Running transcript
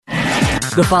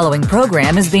The following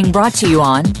program is being brought to you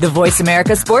on the Voice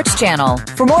America Sports Channel.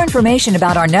 For more information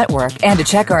about our network and to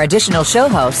check our additional show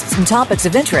hosts and topics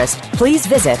of interest, please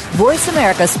visit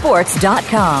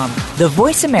voiceamericasports.com. The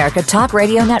Voice America Talk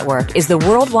Radio Network is the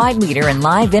worldwide leader in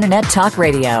live Internet talk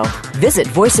radio. Visit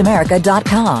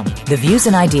voiceamerica.com. The views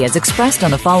and ideas expressed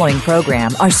on the following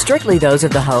program are strictly those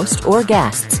of the host or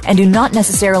guests and do not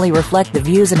necessarily reflect the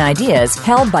views and ideas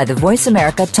held by the Voice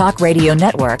America Talk Radio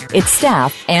Network, its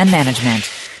staff, and management.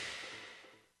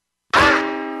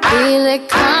 Feel it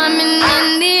coming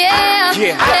in the air.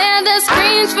 Hear the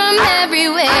screams from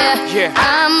everywhere.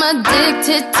 I'm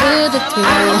addicted to the thrill.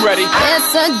 I'm ready.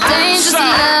 It's a dangerous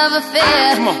love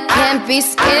affair. Can't be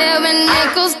scared when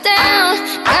it goes down.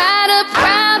 Got a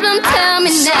problem? Tell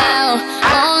me now.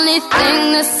 Only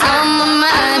thing that's on my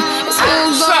mind is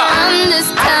who's gonna run this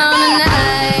town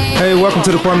tonight. Hey, welcome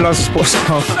to the Kwamie Lassiter Sports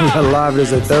Talk. We are live. It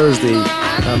is a Thursday.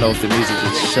 I don't know if the music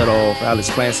is shut off. Alex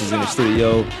Clancy's in the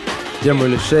studio.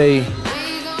 Demery Lachey.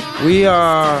 We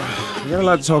got a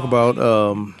lot to talk about.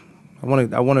 I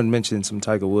want to mention some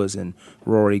Tiger Woods and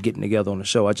Rory getting together on the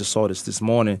show. I just saw this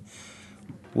morning,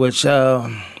 which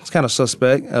it's kind of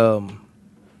suspect.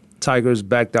 Tiger's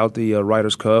backed out the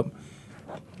Ryder's Cup,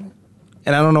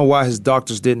 and I don't know why his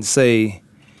doctors didn't say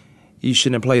you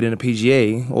shouldn't have played in the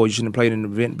PGA or you shouldn't have played in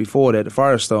an event before that, the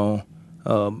Firestone.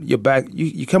 You're back.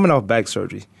 You're coming off back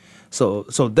surgery, so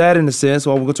that in a sense.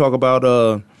 Well, we're gonna talk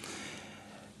about.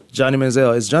 Johnny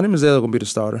Manziel. Is Johnny Manziel going to be the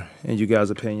starter, in you guys'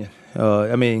 opinion?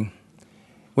 I mean,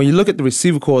 when you look at the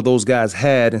receiver core those guys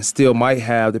had and still might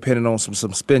have, depending on some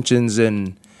suspensions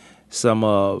and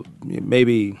some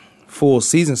maybe full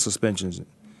season suspensions,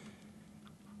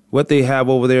 what they have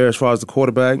over there as far as the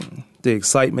quarterback, the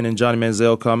excitement in Johnny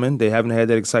Manziel coming. They haven't had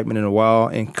that excitement in a while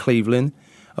in Cleveland.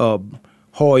 Brian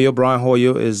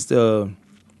Hoyer is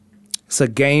it's a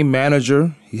game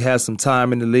manager. He has some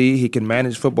time in the league. He can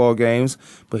manage football games,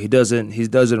 but he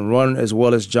doesn't run as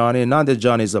well as Johnny. And not that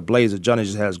Johnny's a blazer. Johnny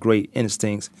just has great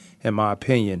instincts, in my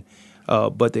opinion.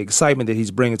 But the excitement that he's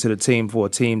bringing to the team for a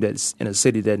team that's in a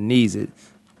city that needs it,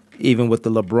 even with the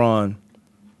LeBron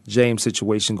James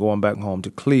situation going back home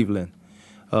to Cleveland.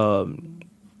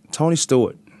 Tony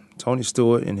Stewart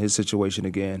in his situation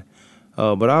again.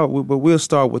 But we'll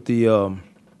start with the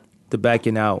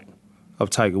backing out of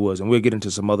Tiger Woods, and we'll get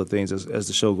into some other things as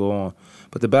the show go on.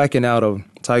 But the backing out of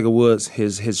Tiger Woods,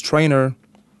 his trainer,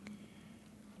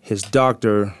 his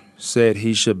doctor said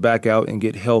he should back out and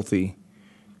get healthy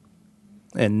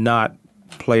and not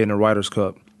play in the Ryder's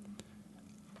Cup.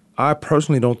 I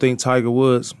personally don't think Tiger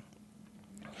Woods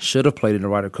should have played in the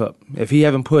Ryder Cup. If he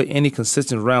haven't put any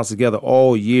consistent rounds together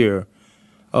all year,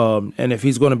 and if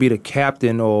he's going to be the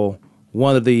captain or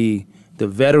one of the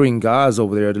veteran guys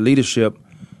over there, the leadership,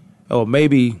 or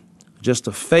maybe just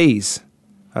a face.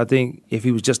 I think if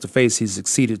he was just a face, he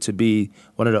succeeded to be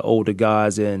one of the older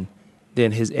guys, and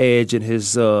then his edge and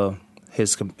his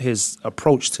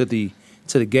approach to the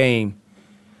game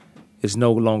is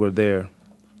no longer there.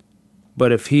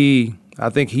 But I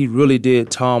think he really did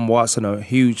Tom Watson a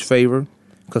huge favor,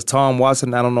 because Tom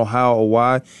Watson, I don't know how or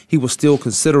why, he was still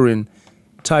considering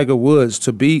Tiger Woods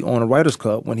to be on a Ryder's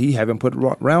Cup when he haven't put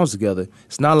rounds together.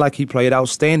 It's not like he played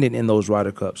outstanding in those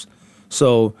Ryder Cups.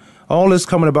 So all this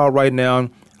coming about right now,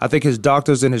 I think his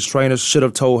doctors and his trainers should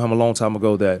have told him a long time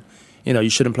ago that, you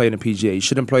shouldn't play in the PGA. You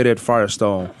shouldn't play at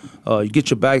Firestone. You get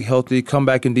your back healthy, come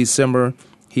back in December.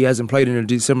 He hasn't played in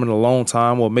December in a long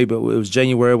time, or maybe it was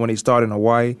January when he started in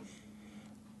Hawaii.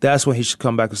 That's when he should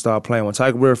come back and start playing. When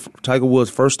Tiger Woods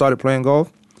first started playing golf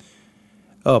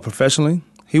professionally,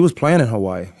 he was playing in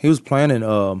Hawaii. He was playing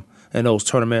in those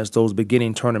tournaments, those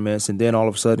beginning tournaments, and then all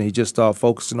of a sudden he just started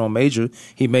focusing on major.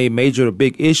 He made major a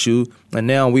big issue, and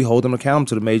now we hold him accountable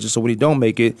to the major. So when he don't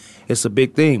make it, it's a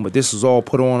big thing. But this is all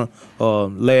put on,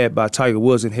 led by Tiger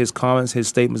Woods and his comments, his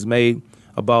statements made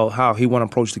about how he want to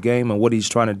approach the game and what he's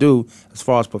trying to do as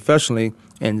far as professionally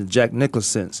in the Jack Nicklaus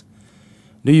sense.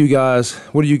 What do you guys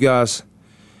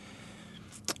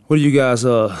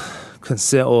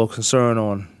consent or concern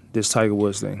on this Tiger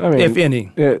Woods thing, if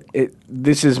any?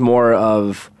 This is more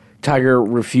of Tiger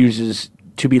refuses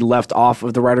to be left off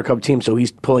of the Ryder Cup team, so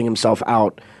he's pulling himself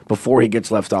out before he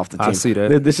gets left off the team. I see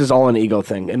that. This is all an ego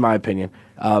thing, in my opinion.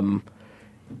 Tom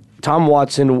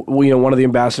Watson, one of the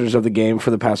ambassadors of the game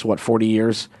for the past 40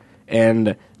 years,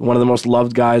 and one of the most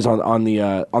loved guys on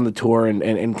the tour,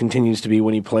 and continues to be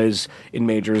when he plays in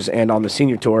majors and on the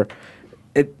senior tour.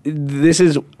 This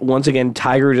is once again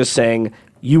Tiger just saying,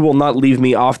 you will not leave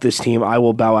me off this team. I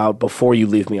will bow out before you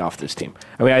leave me off this team.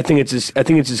 I mean, I think it's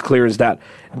as clear as that.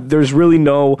 There's really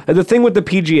no. The thing with the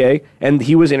PGA, and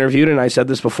he was interviewed, and I said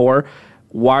this before.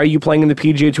 why are you playing in the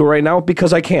PGA Tour right now?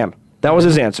 Because I can. That was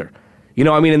his answer. You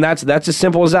know, I mean, and that's as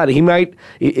simple as that. He might,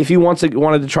 if he wanted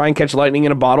to try and catch lightning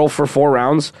in a bottle for 4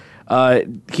 rounds,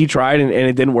 he tried and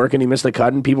it didn't work, and he missed the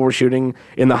cut, and people were shooting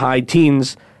in the high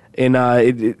teens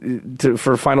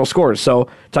for final scores. So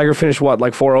Tiger finished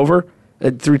like 4 over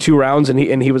through 2 rounds, and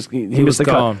he missed the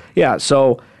gone. cut. Yeah,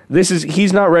 so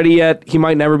he's not ready yet. He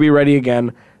might never be ready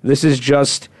again. This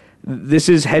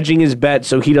is hedging his bet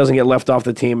so he doesn't get left off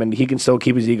the team, and he can still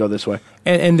keep his ego this way.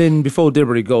 And then before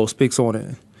Dibbery goes, speaks on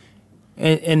it.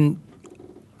 And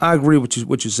I agree with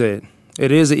what you said.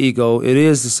 It is an ego. It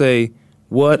is to say,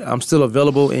 what, I'm still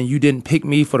available and you didn't pick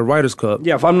me for the Ryder Cup.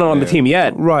 Yeah, if I'm not on the team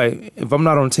yet. Right, if I'm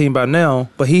not on the team by now.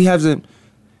 But he hasn't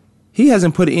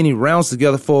put any rounds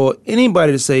together for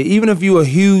anybody to say, even if you're a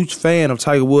huge fan of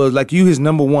Tiger Woods, like you his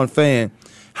number 1 fan,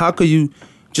 how could you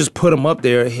just put him up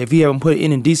there if he haven't put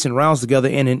any decent rounds together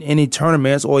in any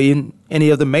tournaments or in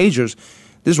any of the majors?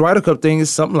 This Ryder Cup thing is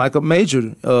something like a major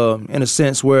in a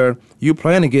sense where you're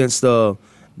playing against the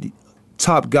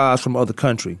top guys from other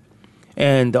country.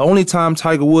 And the only time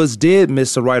Tiger Woods did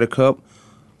miss the Ryder Cup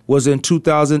was in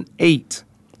 2008.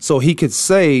 So he could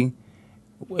say,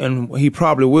 and he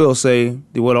probably will say,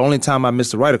 well, the only time I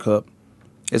missed the Ryder Cup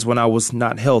is when I was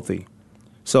not healthy.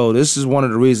 So this is one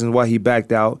of the reasons why he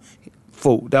backed out.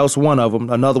 That was one of them.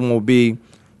 Another one would be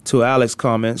to Alex's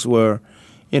comments where,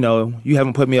 you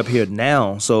haven't put me up here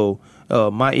now, so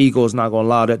my ego is not going to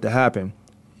allow that to happen.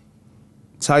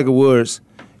 Tiger Woods,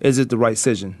 is it the right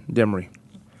decision, Demery?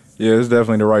 Yeah, it's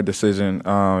definitely the right decision.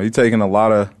 I think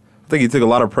he took a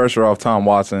lot of pressure off Tom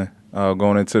Watson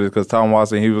going into this, because Tom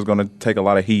Watson, he was going to take a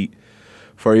lot of heat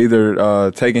for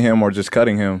either taking him or just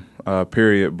cutting him,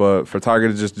 period. But for Tiger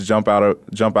to just jump out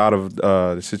of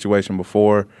the situation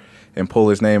before and pull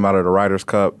his name out of the Ryder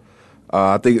Cup,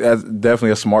 I think that's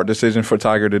definitely a smart decision for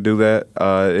Tiger to do that.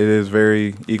 It is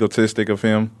very egotistic of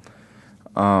him.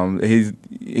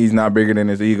 He's not bigger than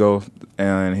his ego,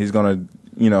 and he's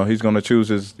gonna choose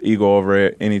his ego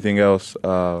over anything else.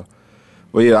 But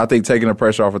yeah, I think taking the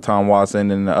pressure off of Tom Watson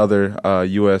and the other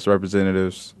U.S.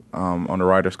 representatives on the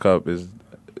Ryder Cup is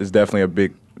definitely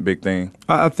a big thing.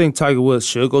 I think Tiger Woods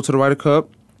should go to the Ryder Cup.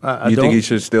 You think he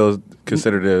should still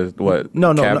consider the what?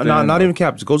 No, captain? not even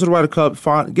captain. Go to the Ryder Cup,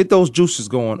 get those juices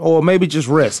going, or maybe just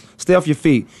rest. Stay off your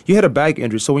feet. You had a back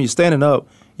injury, so when you're standing up,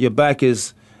 your back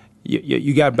is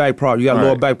you got back problem. You got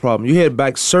lower back problem. You had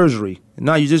back surgery.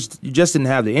 Now you just didn't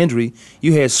have the injury.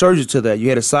 You had surgery to that. You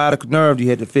had a sciatic nerve you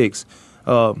had to fix.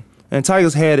 And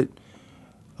Tiger's had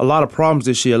a lot of problems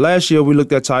this year. Last year we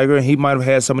looked at Tiger and he might have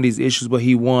had some of these issues, but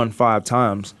he won 5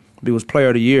 times. He was Player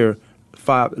of the Year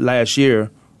 5 last year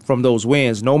from those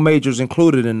wins. No majors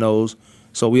included in those.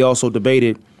 So we also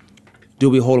debated, do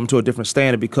we hold him to a different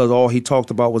standard, because all he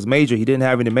talked about was major. He didn't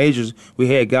have any majors. We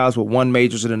had guys with 1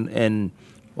 majors and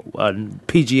a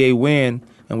PGA win,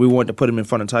 and we wanted to put him in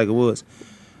front of Tiger Woods.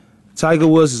 Tiger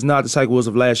Woods is not the Tiger Woods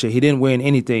of last year. He didn't win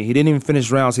anything. He didn't even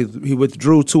finish rounds. He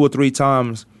withdrew 2 or 3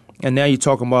 times, and now you're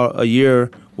talking about a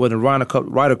year where the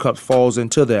Ryder Cup falls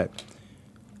into that.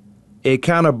 It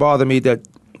kind of bothered me that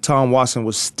Tom Watson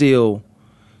was still,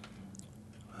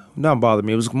 not bothered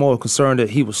me, it was more concerned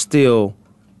that he was still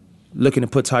looking to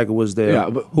put Tiger Woods there, yeah,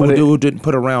 who didn't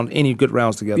put around any good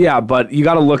rounds together. Yeah, but you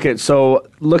got to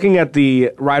looking at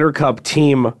the Ryder Cup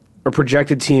team or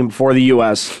projected team for the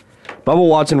U.S., Bubba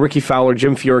Watson, Ricky Fowler,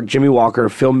 Jim Furyk, Jimmy Walker,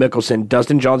 Phil Mickelson,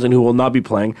 Dustin Johnson, who will not be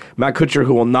playing, Matt Kuchar,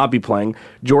 who will not be playing,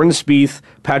 Jordan Spieth,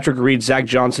 Patrick Reed, Zach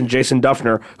Johnson, Jason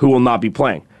Duffner, who will not be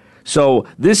playing. So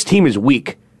this team is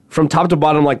weak from top to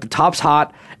bottom. Like the top's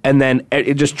hot, and then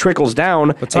it just trickles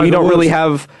down, and you don't really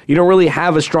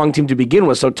have a strong team to begin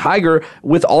with. So Tiger,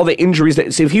 with all the injuries,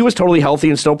 if he was totally healthy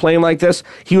and still playing like this,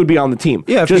 he would be on the team.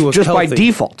 Yeah, just by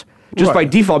default. By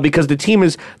default, because the team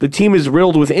is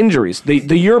riddled with injuries.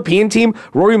 The European team: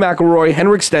 Rory McIlroy,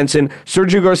 Henrik Stenson,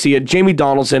 Sergio Garcia, Jamie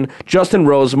Donaldson, Justin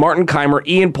Rose, Martin Keimer,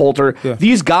 Ian Poulter. Yeah.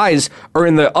 These guys are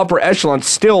in the upper echelon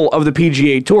still of the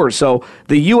PGA Tour. So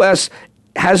the U.S.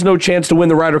 has no chance to win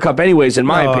the Ryder Cup anyways, in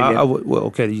my opinion. Well,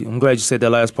 okay, I'm glad you said that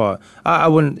last part. I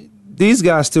wouldn't. These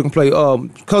guys still can play.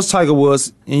 Because Tiger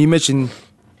was, and you mentioned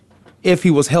if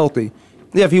he was healthy.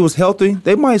 Yeah, if he was healthy,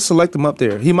 they might select him up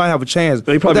there. He might have a chance.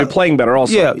 But he'd probably be playing better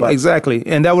also. Yeah, exactly.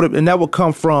 And that would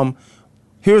come from,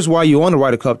 here's why you on the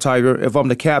Ryder Cup, Tiger, if I'm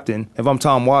the captain, if I'm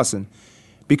Tom Watson.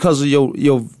 Because of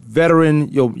your veteran,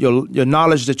 your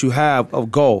knowledge that you have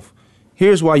of golf.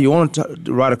 Here's why you on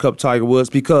the Ryder Cup, Tiger Woods,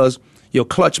 because your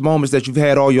clutch moments that you've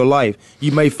had all your life.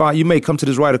 You may come to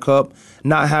this Ryder Cup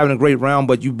not having a great round,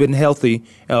 but you've been healthy,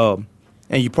 and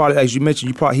you probably, as you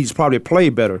mentioned, he's probably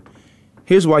played better.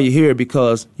 Here's why you're here,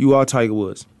 because you are Tiger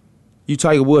Woods. you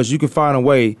Tiger Woods, you can find a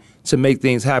way to make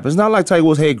things happen. It's not like Tiger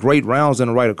Woods had great rounds in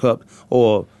the Ryder Cup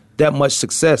or that much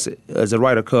success as a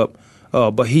Ryder Cup,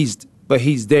 but he's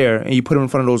there, and you put him in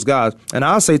front of those guys. And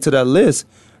I'll say to that list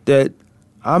that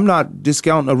I'm not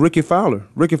discounting a Ricky Fowler.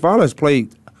 Ricky Fowler has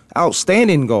played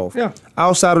outstanding golf. Yeah.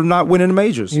 Outside of not winning the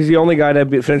majors. He's the only guy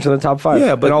to finish in the top 5.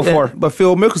 Yeah, but in all 4. But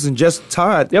Phil Mickelson just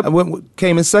tied. Yep.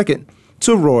 Came in second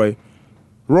to Roy.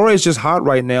 Roy is just hot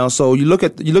right now. So you look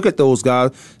at those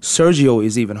guys. Sergio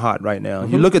is even hot right now.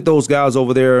 You look at those guys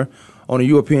over there on the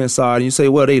European side, and you say,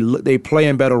 well, they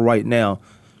playing better right now.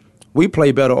 We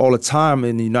play better all the time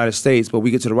in the United States, but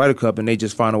we get to the Ryder Cup and they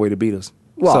just find a way to beat us.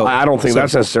 Well, I don't think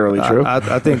that's necessarily true.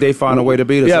 I think they find a way to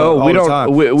beat us. Yeah, all we the don't.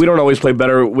 time. We don't always play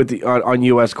better with on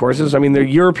U.S. courses. I mean, the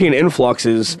European influx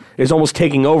is almost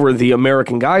taking over the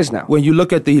American guys now. When you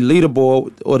look at the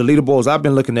leaderboard or the leaderboards I've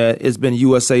been looking at, it's been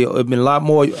USA. It's been a lot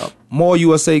more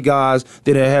USA guys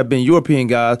than there have been European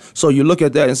guys. So you look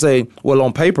at that and say, well,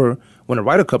 on paper, when the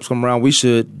Ryder Cups come around, we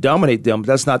should dominate them. But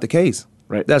that's not the case.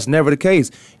 Right. That's never the case.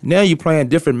 Now you're playing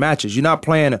different matches. You're not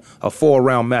playing a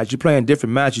 4-round match. You're playing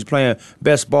different matches. You're playing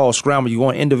best ball, scramble. You're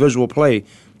going individual play.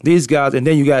 These guys, and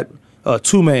then you got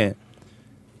 2-man.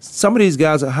 Some of these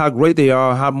guys, how great they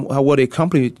are, how well they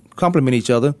complement each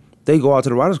other. They go out to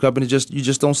the Ryder Cup, and you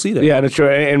just don't see that. Yeah, that's true.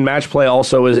 And match play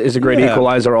also is a great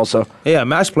equalizer also. Yeah,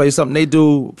 match play is something they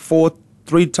do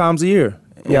 3 times a year.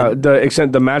 Yeah,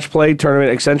 the match play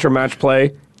tournament, Accenture match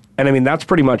play, and I mean that's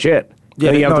pretty much it.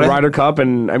 Yeah, you have the Ryder Cup,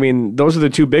 and I mean those are the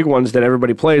 2 big ones that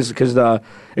everybody plays because the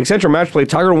Accenture match play,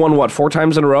 Tiger won 4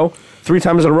 times in a row, 3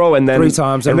 times in a row, and then 3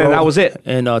 times in a row, and then that was it.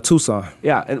 In Tucson.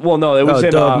 Yeah, and, well, no, it was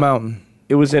in Dove Mountain.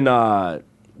 It was in where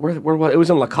it was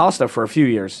in La Costa for a few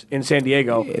years in San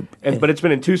Diego, but it's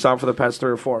been in Tucson for the past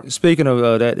 3 or 4. Speaking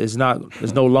of that, it's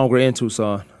no longer in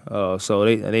Tucson, so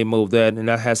they moved that, and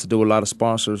that has to do with a lot of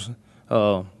sponsors,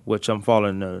 which I'm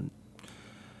following.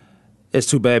 It's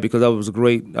too bad because that was a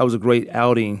great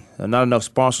outing. Not enough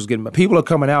sponsors getting. People are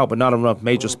coming out, but not enough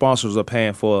major sponsors are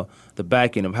paying for the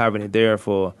backing of having it there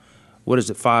for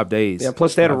 5 days. Yeah.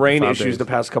 Plus, they had rain issues the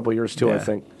past couple of years too. Yeah. I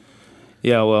think.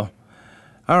 Yeah. Well.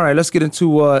 All right. Let's get into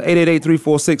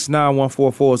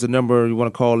 888-346-9144 is the number you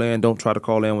want to call in. Don't try to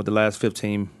call in with the last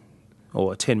 15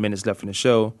 or 10 minutes left in the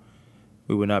show.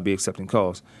 We will not be accepting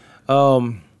calls.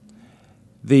 The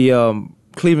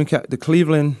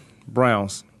Cleveland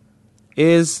Browns.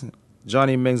 Is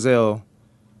Johnny Manziel,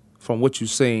 from what you've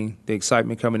seen, the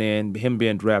excitement coming in, him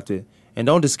being drafted, and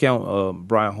don't discount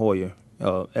Brian Hoyer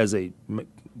as a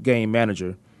game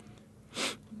manager,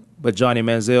 but Johnny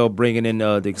Manziel bringing in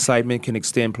the excitement, can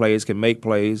extend plays, can make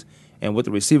plays, and with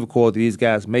the receiver core that these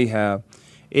guys may have,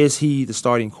 is he the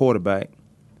starting quarterback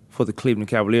for the Cleveland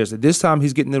Cavaliers? At this time,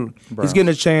 he's getting a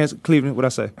chance. Cleveland, what'd I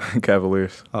say?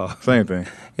 Cavaliers. Oh, same thing.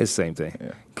 It's the same thing.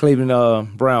 Yeah.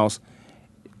 Cleveland Browns.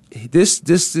 This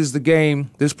is the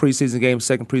game, this preseason game,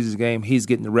 second preseason game, he's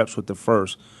getting the reps with the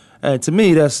first. And to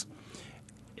me,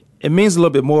 it means a little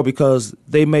bit more because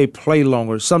they may play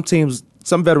longer. Some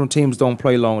veteran teams don't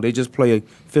play long. They just play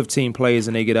 15 plays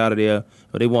and they get out of there.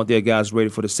 But they want their guys ready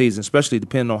for the season, especially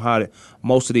depending on how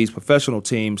most of these professional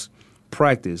teams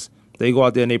practice. They go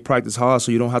out there and they practice hard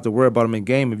so you don't have to worry about them in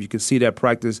game. If you can see that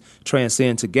practice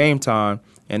transcend to game time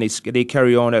and they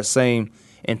carry on that same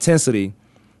intensity,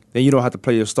 then you don't have to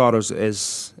play your starters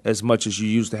as much as you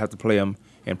used to have to play them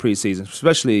in preseason.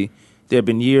 Especially, there have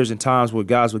been years and times where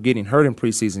guys were getting hurt in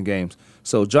preseason games.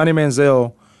 So Johnny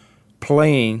Manziel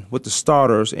playing with the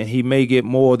starters, and he may get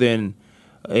more than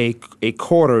a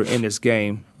quarter in this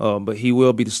game, but he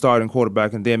will be the starting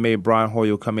quarterback, and then maybe Brian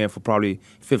Hoyer will come in for probably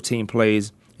 15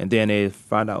 plays, and then they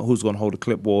find out who's going to hold the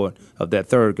clipboard of that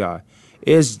third guy.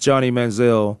 Is Johnny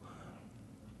Manziel,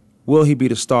 will he be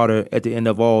the starter at the end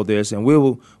of all this? And we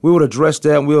will address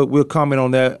that, and we'll comment on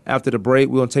that after the break.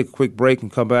 We're going to take a quick break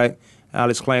and come back.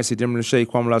 Alex Clancy, Demon Lachey,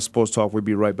 Kwamie, Lassiter Sports Talk. We'll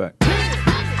be right back.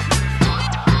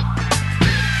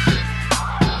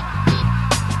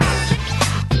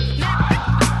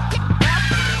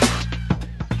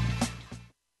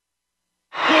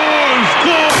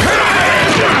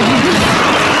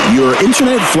 Your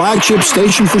internet flagship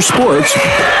station for sports.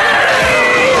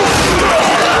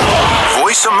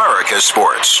 Voice America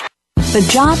Sports. The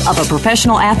job of a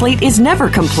professional athlete is never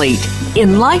complete.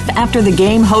 In Life After the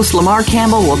Game, host Lamar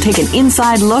Campbell will take an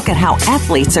inside look at how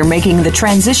athletes are making the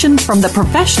transition from the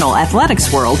professional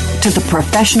athletics world to the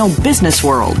professional business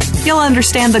world. You'll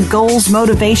understand the goals,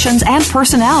 motivations, and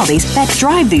personalities that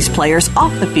drive these players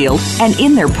off the field and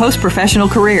in their post-professional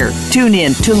career. Tune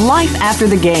in to Life After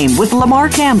the Game with Lamar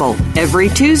Campbell every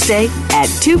Tuesday at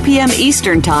 2 p.m.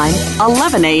 Eastern Time,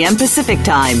 11 a.m. Pacific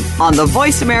Time on the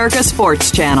Voice America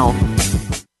Sports Channel.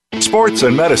 Sports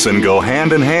and medicine go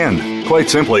hand in hand. Quite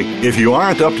simply, if you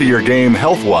aren't up to your game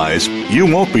health-wise, you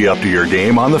won't be up to your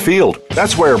game on the field.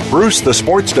 That's where Bruce the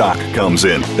Sports Doc comes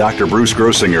in. Dr. Bruce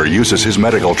Grossinger uses his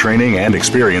medical training and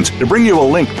experience to bring you a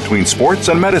link between sports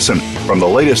and medicine, from the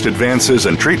latest advances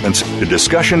and treatments to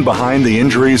discussion behind the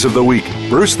injuries of the week.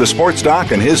 Bruce the Sports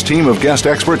Doc and his team of guest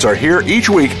experts are here each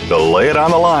week to lay it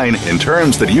on the line in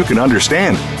terms that you can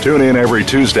understand. Tune in every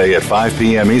Tuesday at 5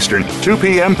 p.m. Eastern, 2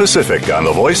 p.m. Pacific on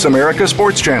the Voice America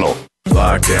Sports Channel.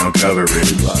 Lockdown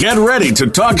coverage. Get ready to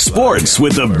talk sports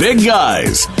with the big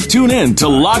guys. Tune in to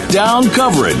Lockdown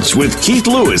Coverage with Keith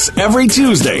Lewis every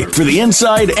Tuesday for the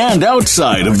inside and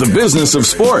outside of the business of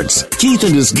sports. Keith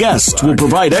and his guests will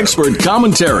provide expert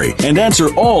commentary and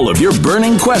answer all of your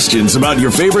burning questions about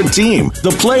your favorite team,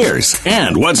 the players,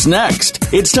 and what's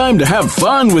next. It's time to have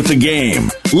fun with the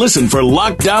game. Listen for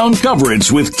Lockdown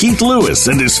Coverage with Keith Lewis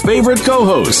and his favorite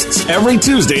co-hosts every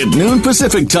Tuesday at noon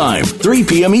Pacific Time, 3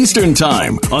 p.m. Eastern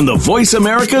Time on the Voice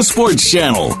America Sports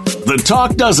Channel. The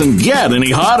talk doesn't get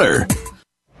any hotter.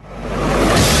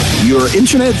 Your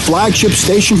internet flagship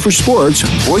station for sports,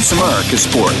 Voice America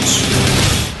Sports.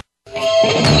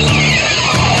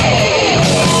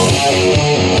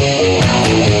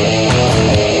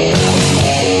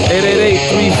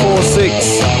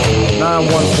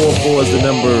 9144 is the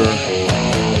number.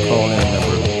 Call in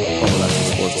number. Call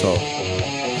Lassiter Sports Talk.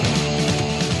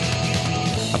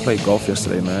 I played golf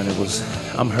yesterday, man.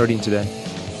 I'm hurting today.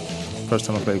 First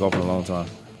time I played golf in a long time.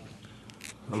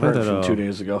 I'm hurting from 2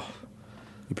 days ago.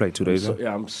 You played 2 days ago?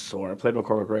 Yeah, I'm sore. I played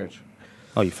McCormick Ranch.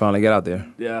 Oh, you finally got out there?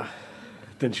 Yeah.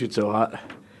 Didn't shoot so hot.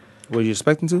 Were you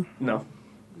expecting to? No.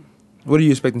 What are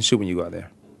you expecting to shoot when you go out there?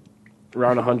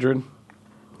 Around 100,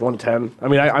 110. I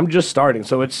mean, I'm just starting,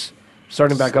 so it's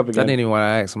starting back up again. I didn't even want to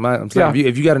ask. I'm saying,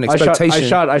 if you got an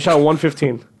expectation. I shot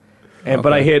 115. Okay.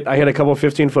 But I hit a couple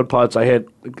 15-foot putts. I hit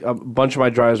a bunch of my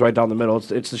drives right down the middle.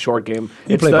 It's the short game.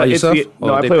 You play by yourself?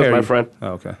 No, I play with my friend.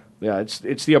 Oh, okay. Yeah,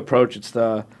 it's the approach. It's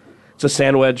a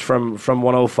sand wedge from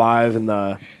 105 and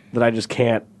that I just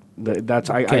can't. I just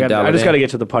got to get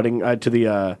to the putting to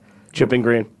the chipping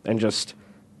green and just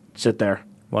sit there.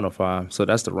 105. So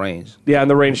that's the range. Yeah, and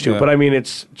the range too. Yeah. But I mean,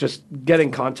 it's just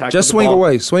getting contact. Just swing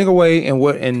away, and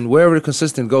wherever the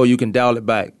consistent go, you can dial it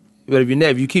back. But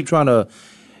if you keep trying to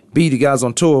beat the guys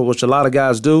on tour, which a lot of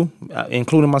guys do,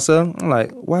 including myself, I'm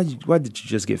like, why did you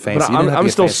just get fancy? But I'm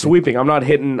still sweeping. I'm not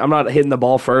hitting the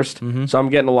ball first. Mm-hmm. So I'm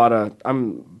getting a lot of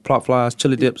plop flies,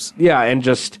 chili dips. Yeah, and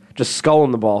just sculling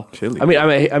the ball. Chili. I mean,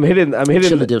 I'm hitting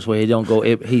chili dips where it don't go.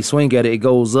 He swing at it, it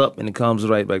goes up and it comes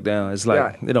right back down. It's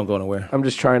like it don't go nowhere. I'm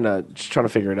just trying to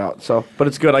figure it out. So, but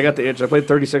it's good. I got the itch. I played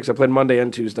 36. I played Monday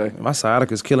and Tuesday. My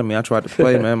sciatica is killing me. I tried to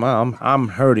play, man. I'm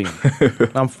hurting.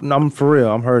 I'm for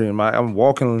real. I'm hurting. I'm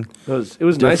walking. It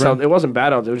was nice out. It wasn't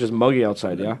bad out. It was just muggy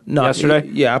outside. Yeah. No,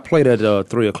 yesterday. I played at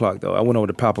 3:00 though. I went over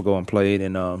to Papago and played,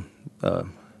 and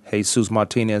Jesus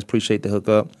Martinez, appreciate the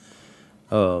hookup.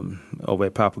 Over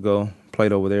at Papago,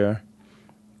 played over there,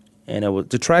 and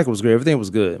the track was great. Everything was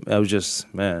good. I was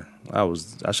just, man, I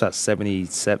shot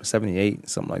 77, 78,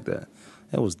 something like that.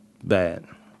 It was bad.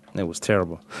 It was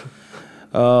terrible.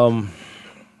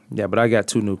 Yeah, but I got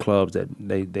 2 new clubs that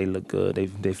they look good.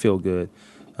 They feel good.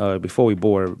 Before we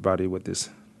bore everybody with this,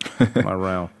 my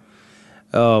round,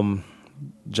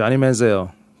 Johnny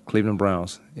Manziel, Cleveland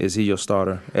Browns, is he your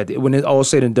starter when it's all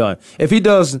said and done? If he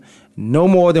does no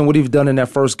more than what he's done in that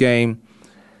first game,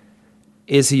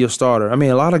 is he your starter? I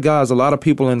mean, a lot of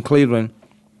people in Cleveland,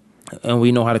 and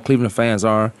we know how the Cleveland fans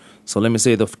are. So let me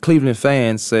say, the Cleveland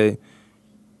fans say,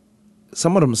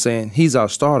 some of them are saying he's our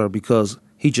starter because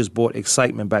he just brought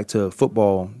excitement back to a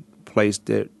football place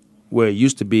where it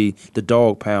used to be the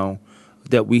dog pound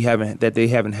that they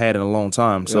haven't had in a long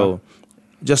time. Yeah. So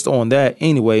just on that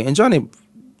anyway, and Johnny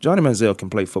Manziel can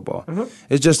play football. Mm-hmm.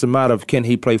 It's just a matter of, can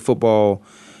he play football?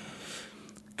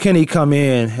 Can he come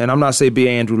in, and I'm not saying be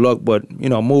Andrew Luck, but,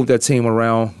 move that team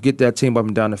around, get that team up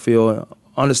and down the field.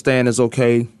 Understand it's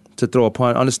okay to throw a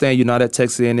punt. Understand you're not at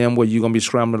Texas A&M where you're going to be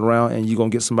scrambling around and you're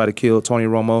going to get somebody killed, Tony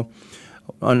Romo.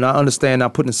 And I understand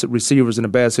not putting receivers in a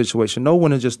bad situation. Know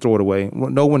when to just throw it away.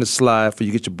 Know when to slide for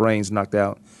you get your brains knocked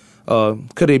out.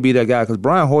 Could he be that guy? Because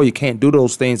Brian Hoyer can't do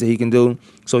those things that he can do,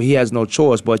 so he has no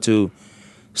choice but to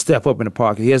step up in the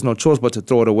pocket. He has no choice but to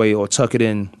throw it away or tuck it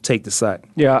in, take the sack.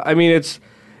 Yeah, I mean,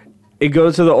 it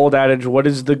goes to the old adage, what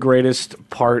is the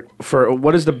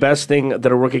best thing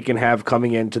that a rookie can have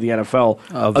coming into the NFL?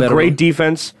 A great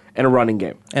defense and a running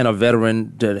game. And a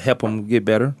veteran to help him get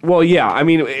better. Well, yeah. I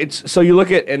mean, so you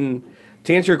look at, and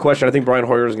to answer your question, I think Brian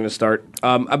Hoyer is going to start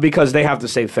because they have to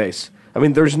save face. I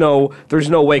mean, there's no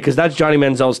way, because that's Johnny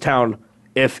Manziel's town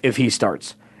if he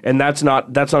starts. and that's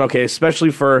not okay,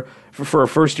 especially for a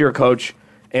first-year coach.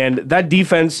 And that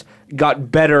defense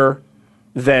got better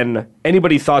than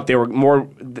anybody thought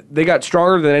they got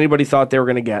stronger than anybody thought they were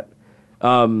going to get.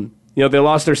 They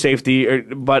lost their safety,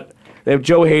 but they have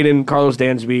Joe Hayden, Carlos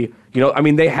Dansby.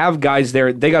 They have guys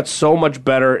there. They got so much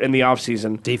better in the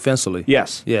offseason. Defensively.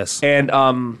 Yes. And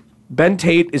Ben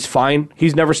Tate is fine.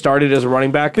 He's never started as a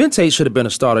running back. Ben Tate should have been a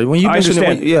starter. When you I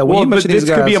understand. But this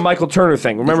could be a Michael Turner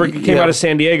thing. Remember, he came out of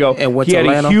San Diego and he had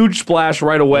a huge splash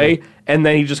right away, and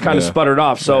then he just kind of sputtered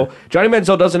off. So Johnny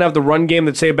Manziel doesn't have the run game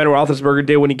that, say, Ben Roethlisberger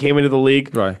did when he came into the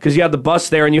league. Right. Because you had the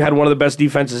bust there, and you had one of the best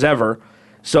defenses ever.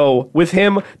 So with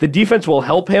him, the defense will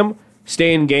help him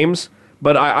stay in games.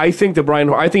 But I think that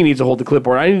I think he needs to hold the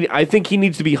clipboard. I think he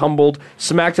needs to be humbled,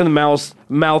 smacked in the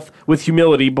mouth with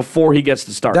humility before he gets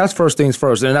to start. That's first things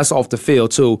first, and that's off the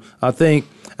field too. I think,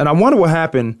 and I wonder what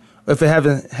happened if it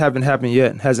hasn't happened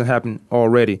yet, hasn't happened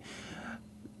already.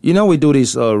 We do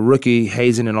these rookie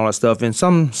hazing and all that stuff, and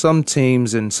some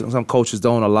teams and some coaches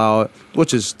don't allow it,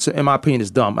 which is, in my opinion, is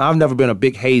dumb. I've never been a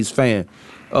big haze fan,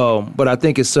 but I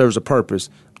think it serves a purpose.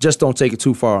 Just don't take it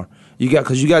too far.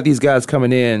 Because you got these guys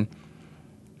coming in,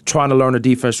 trying to learn the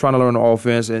defense, trying to learn the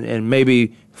offense, and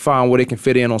maybe find where they can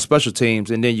fit in on special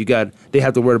teams, and then they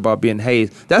have to worry about being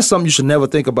hazed. That's something you should never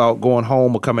think about going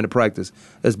home or coming to practice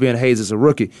as being hazed as a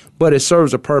rookie. But it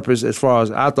serves a purpose as far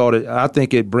as I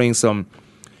think it brings some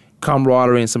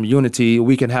camaraderie and some unity.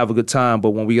 We can have a good time, but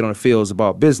when we get on the field, it's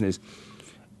about business.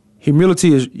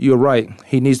 Humility is, you're right,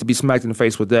 he needs to be smacked in the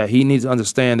face with that. He needs to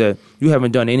understand that you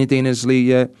haven't done anything in this league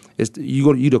yet.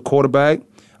 You're the quarterback.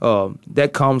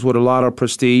 That comes with a lot of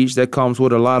prestige. That comes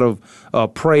with a lot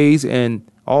of praise, and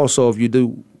also if you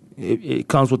do, it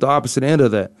comes with the opposite end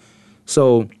of that.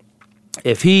 So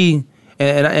if he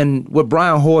and with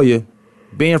Brian Hoyer,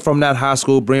 being from that high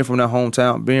school, being from that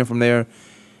hometown, being from there,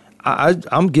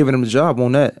 I'm giving him the job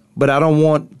on that. But I don't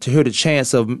want to hear the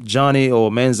chance of Johnny or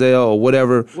Manziel or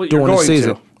whatever during the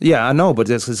season. Yeah, I know, but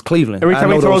this is Cleveland. Every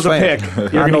time he throws a pick,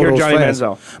 you're going to hear Johnny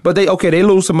Manziel. But they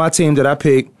lose to my team that I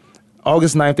picked.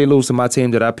 August 9th, they lose to my team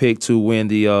that I picked to win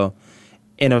the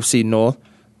NFC North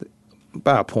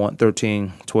by a point,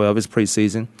 13-12. It's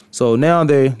preseason. So now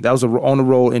that was on the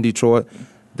road in Detroit.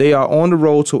 They are on the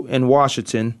road in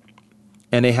Washington,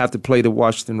 and they have to play the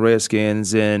Washington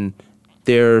Redskins and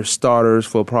their starters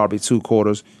for probably 2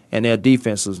 quarters, and their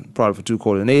defense is probably for 2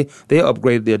 quarters. And they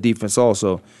upgraded their defense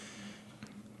also.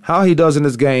 How he does in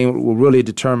this game will really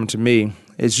determine to me.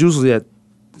 It's usually that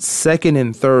second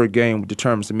and third game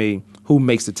determines to me who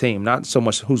makes the team. Not so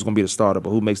much who's going to be the starter, but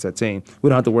who makes that team. We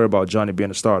don't have to worry about Johnny being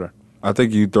a starter. I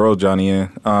think you throw Johnny in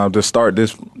to start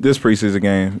this preseason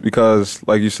game because,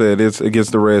 like you said, it's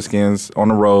against the Redskins on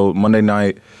the road, Monday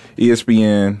night,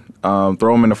 ESPN.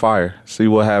 Throw him in the fire, see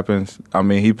what happens. I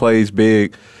mean, he plays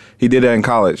big. He did that in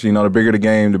college. The bigger the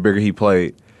game, the bigger he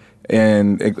played.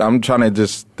 And I'm trying to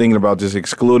thinking about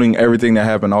excluding everything that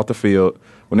happened off the field.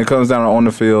 When it comes down on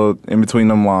the field, in between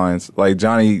them lines, like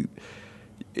Johnny,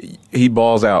 he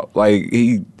balls out. Like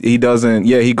he doesn't.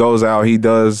 Yeah, he goes out. He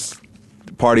does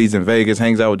parties in Vegas,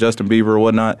 hangs out with Justin Bieber or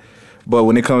whatnot. But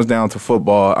when it comes down to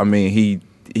football, I mean,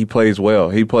 he plays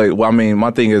well.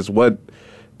 My thing is, what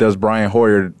does Brian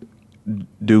Hoyer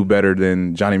do better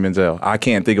than Johnny Manziel? I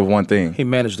can't think of one thing. He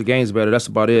managed the games better. That's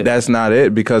about it. That's not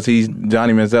it because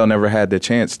Johnny Manziel never had the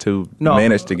chance to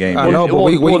manage the game. I know,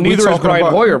 but neither is Brian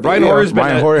Hoyer. Brian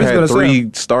Hoyer had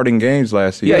 3 starting games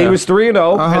last season. Yeah, he was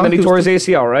 3-0, and then he tore his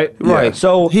ACL, right? Yeah. Right.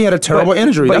 So he had a terrible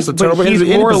injury. That's a terrible injury.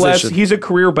 He's more or less he's a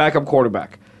career backup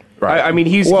quarterback. Right. I mean,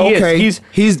 he hasn't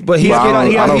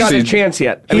got his chance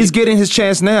yet. He's getting his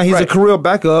chance now. He's a career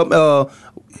backup.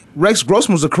 Rex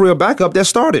Grossman was a career backup that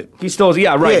started. He still,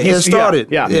 right. He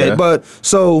started. Yeah. But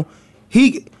so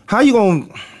how you gonna?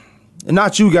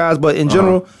 Not you guys, but in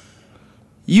general,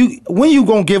 when you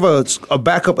gonna give a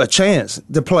backup a chance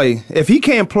to play? If he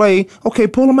can't play, okay,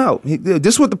 pull him out.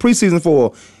 This is what the preseason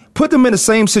for. Put them in the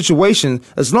same situation.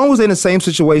 As long as they're in the same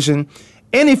situation,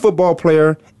 any football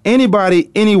player, anybody,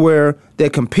 anywhere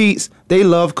that competes, they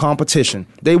love competition.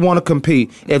 They want to compete.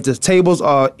 If the tables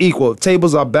are equal, if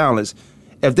tables are balanced.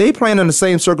 If they playing in the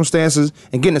same circumstances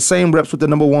and getting the same reps with the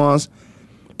number ones,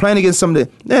 playing against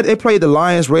they played the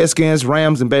Lions, Redskins,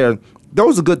 Rams, and Bears.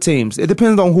 Those are good teams. It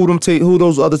depends on who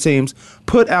those other teams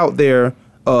put out there,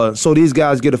 so these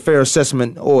guys get a fair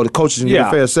assessment, or the coaches can get a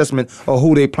fair assessment of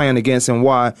who they playing against and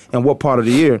why and what part of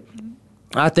the year.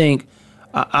 I think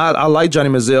I like Johnny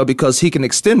Manziel because he can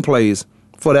extend plays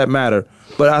for that matter.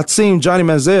 But I've seen Johnny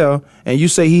Manziel, and you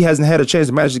say he hasn't had a chance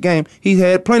to manage the game. He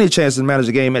had plenty of chances to manage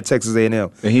the game at Texas A&M.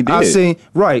 And he did. I seen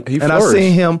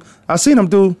him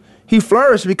do. He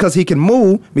flourished because he can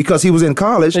move, because he was in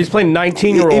college. He's playing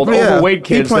 19-year-old overweight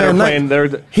kids that are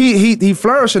playing. He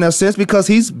flourished in that sense because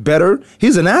he's better.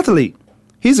 He's an athlete.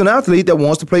 He's an athlete that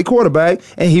wants to play quarterback,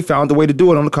 and he found a way to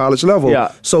do it on the college level.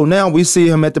 Yeah. So now we see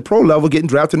him at the pro level getting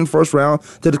drafted in the first round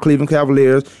to the Cleveland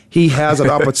Cavaliers. He has an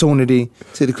opportunity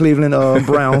to the Cleveland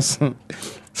Browns.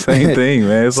 Same thing,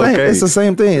 man. It's okay. It's the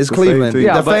same thing. It's Cleveland. Thing.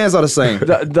 Yeah, the fans are the same.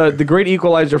 The great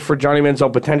equalizer for Johnny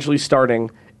Manziel potentially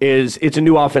starting is it's a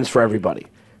new offense for everybody.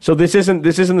 So this isn't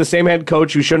the same head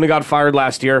coach who shouldn't have got fired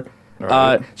last year.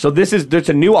 Right. So there's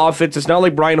a new offense. It's not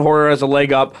like Brian Hoyer has a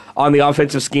leg up on the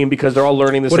offensive scheme because they're all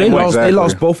learning the same way. They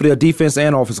lost both of their defense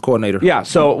and offensive coordinator. Yeah.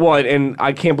 So and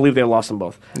I can't believe they lost them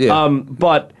both. Yeah.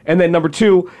 And then number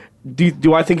two,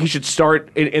 do I think he should start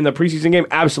in the preseason game?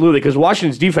 Absolutely, because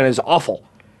Washington's defense is awful.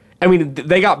 I mean,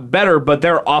 they got better, but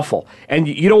they're awful, and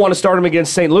you don't want to start him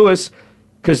against St. Louis.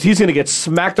 Because he's going to get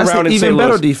smacked around in St. Louis. Even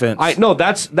better defense.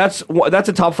 That's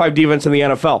a top 5 defense in the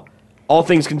NFL. All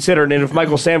things considered, and if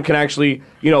Michael Sam can actually,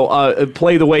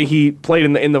 play the way he played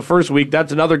in the first week,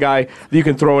 that's another guy that you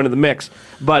can throw into the mix.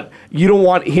 But you don't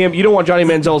want Johnny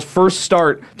Manziel's first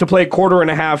start to play a quarter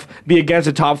and a half be against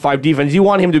a top 5 defense. You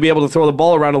want him to be able to throw the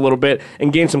ball around a little bit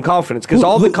and gain some confidence, because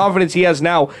all the confidence he has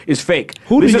now is fake.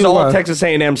 This is all Texas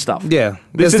A&M stuff. Yeah,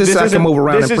 this guy can move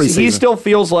around in preseason. He still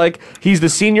feels like he's the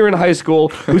senior in high school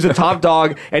who's a top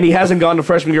dog, and he hasn't gone to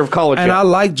freshman year of college yet. And I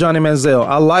like Johnny Manziel.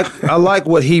 I like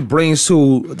what he brings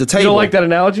to the table. You don't like that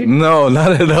analogy? No,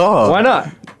 not at all. Why not?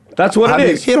 That's what it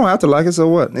is. He don't have to like it, so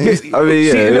what?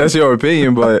 That's your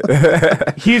opinion, but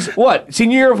he's what?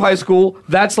 Senior year of high school,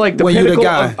 that's like the when pinnacle.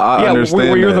 You're the guy. I understand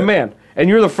where you're that. the man. And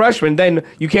you're the freshman, then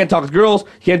you can't talk to girls,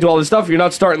 you can't do all this stuff, you're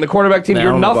not starting the quarterback team,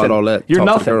 you're nothing. About all that. You're talk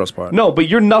nothing. To the girls part. No, but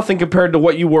you're nothing compared to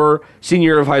what you were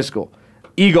senior year of high school,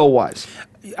 ego-wise.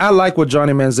 I like what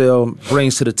Johnny Manziel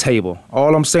brings to the table.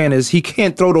 All I'm saying is he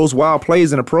can't throw those wild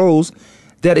plays in the pros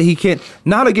that he can't.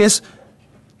 Not against.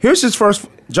 Here's his first.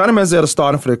 Johnny Manziel is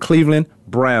starting for the Cleveland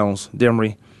Browns,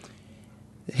 Demery.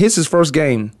 Here's his first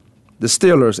game. The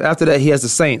Steelers. After that, he has the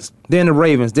Saints. Then the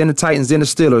Ravens. Then the Titans. Then the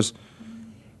Steelers.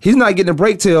 He's not getting a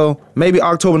break till maybe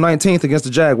October 19th against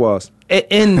the Jaguars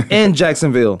in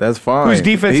Jacksonville. That's fine. Whose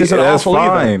defense isn't awful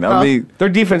either. I mean, their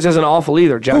defense isn't awful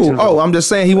either. Jacksonville. I'm just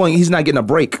saying he's not getting a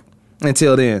break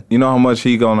until then. You know how much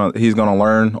he's gonna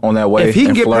learn on that way. If he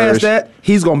can get flourish. past that,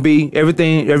 he's gonna be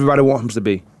everything everybody wants him to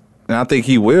be. And I think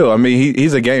he will. I mean,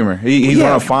 he's a gamer. He's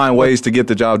going to find ways to get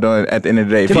the job done at the end of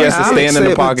the day. If he has to stand in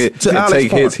the pocket and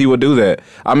take hits, he will do that.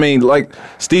 I mean, like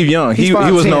Steve Young, he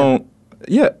was known.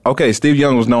 Yeah, okay. Steve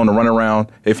Young was known to run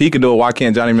around. If he could do it, why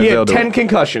can't Johnny Manziel do it? He had 10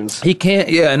 concussions. He can't.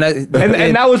 Yeah, and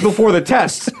that was before the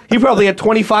tests. He probably had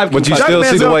 25 concussions. But you still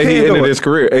see the way he ended his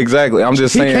career. Exactly. I'm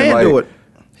just saying. He can't do it.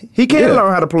 He can't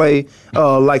learn how to play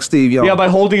like Steve Young. Yeah, by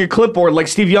holding a clipboard like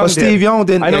Steve Young did. Steve Young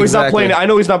didn't. I know he's not playing. I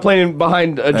know he's not playing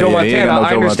behind Joe Montana.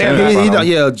 I understand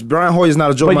that. Brian Hoyer's not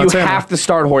a Joe Montana. But you have to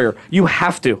start Hoyer. You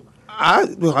have to. I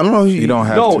don't know. You don't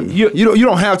have to. You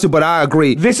don't have to. But I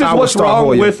agree. This is what's wrong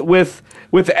with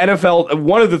the NFL.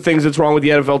 One of the things that's wrong with the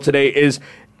NFL today is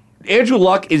Andrew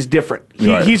Luck is different.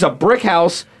 He's a brick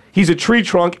house. He's a tree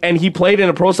trunk, and he played in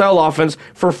a pro-style offense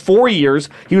for 4 years.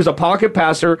 He was a pocket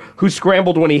passer who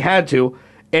scrambled when he had to,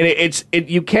 and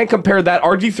you can't compare that.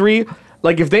 RG3,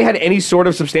 like if they had any sort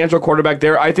of substantial quarterback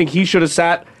there, I think he should have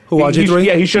sat. Who,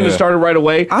 RG3? He shouldn't have started right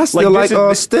away. I still like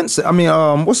Stinson. I mean,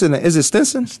 what's his name? Is it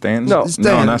Stinson? Stanton? No,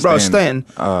 not Stanton.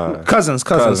 Cousins.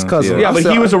 Yeah, but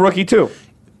he was a rookie too.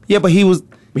 Yeah, but he was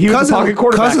a pocket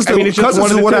quarterback.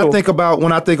 Cousins is what I think about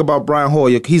when I think about Brian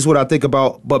Hoyer. He's what I think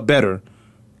about, but better.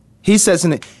 He sets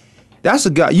in it. That's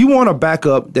a guy. You want a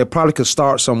backup that probably could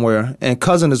start somewhere, and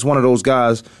Cousins is one of those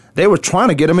guys. They were trying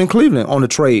to get him in Cleveland on the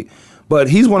trade, but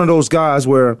he's one of those guys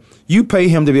where you pay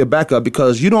him to be a backup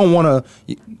because you don't want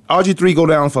to RG3 go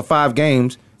down for 5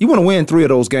 games. You want to win 3 of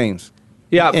those games.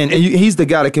 Yeah, and he's the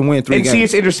guy that can win 3 games. And see,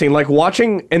 it's interesting. Like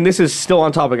watching, and this is still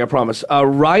on topic, I promise.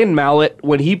 Ryan Mallett,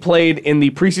 when he played in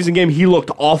the preseason game, he looked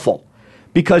awful.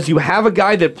 Because you have a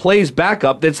guy that plays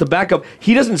backup, that's the backup.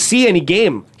 He doesn't see any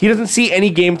game. He doesn't see any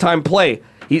game time play.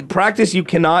 Practice, you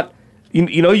cannot,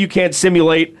 you can't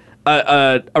simulate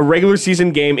a regular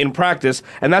season game in practice,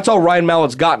 and that's all Ryan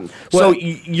Mallett's gotten. Well,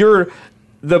 so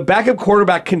the backup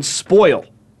quarterback can spoil,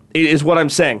 is what I'm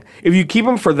saying. If you keep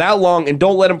him for that long and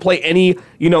don't let him play any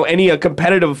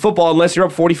competitive football unless you're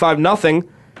up 45-0,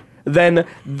 then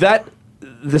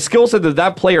the skill set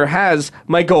that player has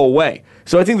might go away.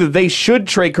 So I think that they should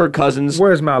trade Kirk Cousins.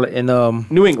 Where's Mallett? In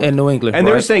New England. In New England. And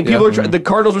they're saying the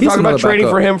Cardinals were talking about trading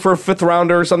for him for a 5th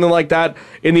rounder or something like that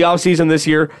in the offseason this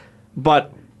year.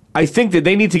 But I think that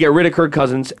they need to get rid of Kirk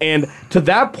Cousins. And to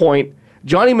that point,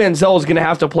 Johnny Manziel is going to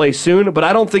have to play soon, but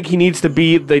I don't think he needs to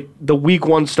be the week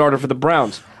 1 starter for the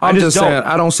Browns. I'm just saying,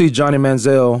 I don't see Johnny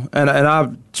Manziel, and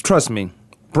I trust me.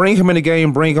 Bring him in the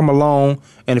game, bring him along,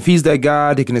 and if he's that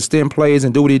guy that can extend plays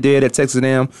and do what he did at Texas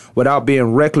A&M without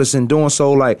being reckless in doing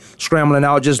so, like scrambling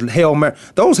out, just Hail Mary.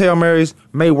 Those Hail Marys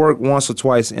may work once or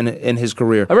twice in his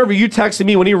career. I remember you texted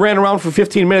me when he ran around for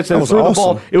 15 minutes and threw the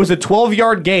ball. It was a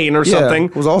 12-yard gain or something.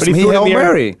 It was awesome. He Hail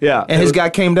Mary. Yeah. And his guy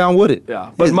came down with it.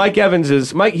 Yeah. But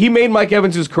he made Mike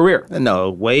Evans' career. No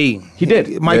way. He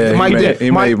did. Mike made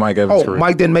Mike Evans' career.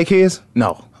 Mike didn't make his?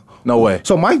 No way.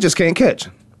 So Mike just can't catch.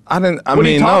 I'm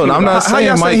not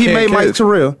saying Mike he can't made Mike catch.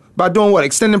 Terrell by doing what?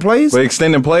 Extending plays? But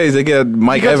extending plays, they get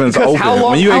Mike Evans open.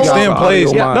 When you extend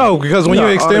plays, because when you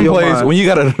extend plays, when you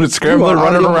got a scrambler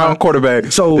running around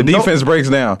quarterback, so the defense breaks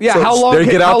down. Yeah, so how long? They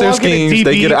get out their schemes.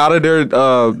 They get out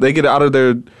of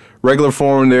their regular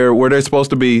form there where they're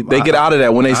supposed to be. They get out of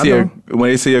that when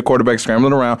they see a quarterback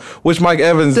scrambling around, which Mike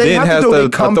Evans then has the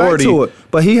authority. To it,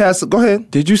 but he has to go ahead.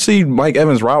 Did you see Mike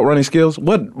Evans' route running skills?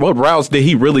 What routes did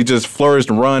he really just flourish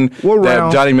and run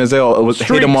that Johnny Manziel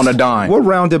hit him on a dime? What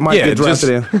round did Mike get drafted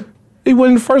in? He went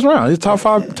in the first round. He's top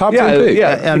 10 pick.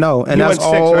 Yeah, I know. And that's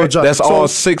all. Right? That's all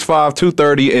 6'5",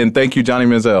 230, and thank you, Johnny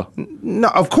Manziel. No,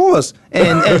 of course.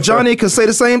 And Johnny could say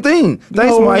the same thing.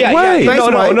 Thanks, Mike.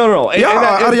 Thanks, Mike. No.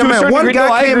 One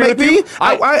guy can't make me.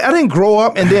 I didn't grow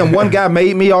up, and then one guy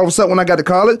made me all of a sudden when I got to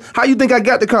college. How you think I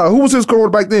got to college? Who was his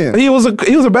quarterback then? He was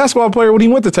a basketball player when he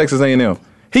went to Texas A&M.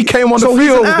 He came on the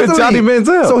field with Johnny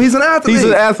Manziel. So he's an athlete. He's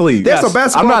an athlete. That's a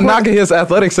basketball I'm not knocking his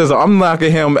athleticism. I'm knocking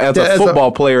him as a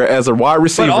football player, as a wide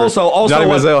receiver. But also Johnny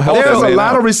Manziel helped there's him a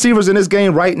lot of receivers in this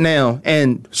game right now,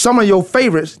 and some of your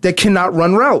favorites that cannot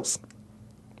run routes.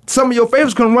 Some of your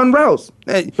favorites can run routes.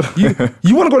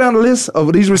 You want to go down the list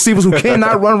of these receivers who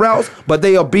cannot run routes, but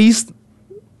they are beasts?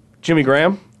 Jimmy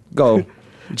Graham? Go.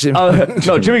 Jimmy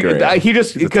Graham. He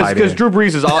just because Drew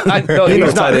Brees is all.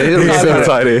 He's not a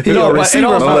tight end. They'll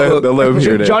let him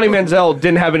hear that. Johnny Manziel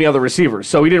didn't have any other receivers,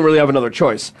 so he didn't really have another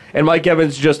choice. And Mike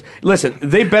Evans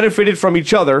they benefited from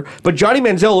each other. But Johnny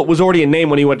Manziel was already a name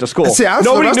when he went to school.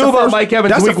 Nobody knew about Mike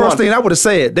Evans. That's the first thing I would have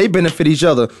said. They benefit each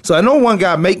other. So I know one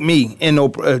guy make me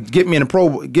get me in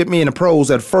the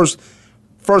pros at first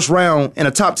round and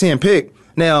a top 10 pick.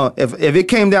 Now, if it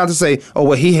came down to say, oh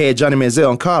well, he had Johnny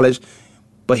Manziel in college,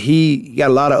 but he got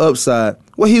a lot of upside.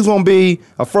 Well, he's going to be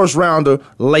a first rounder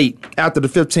late after the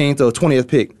 15th or 20th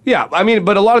pick. Yeah, I mean,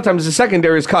 but a lot of times the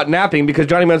secondary is caught napping because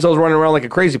Johnny Manziel's running around like a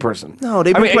crazy person. No,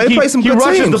 they play some good teams. He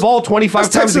rushes the ball 25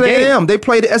 times a game. A&M. They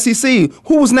played the SEC.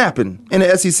 Who was napping in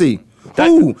the SEC?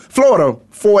 Who? Florida,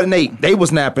 4-8. They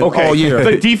was napping all year.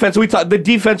 The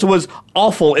defense was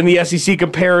awful in the SEC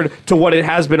compared to what it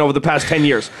has been over the past 10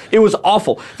 years. It was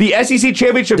awful. The SEC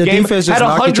championship game had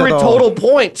 100 total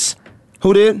points.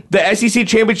 Who did? The SEC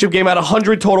championship game had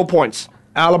 100 total points.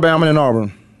 Alabama and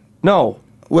Auburn. No.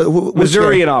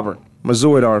 Missouri and Auburn.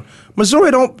 Missouri and Auburn.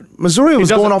 Missouri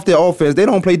was going off their offense. They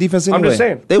don't play defense anyway. I'm just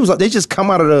saying. They just come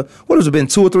out of what has it been,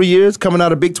 2 or 3 years coming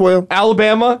out of Big 12?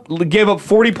 Alabama gave up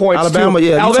 40 points. Alabama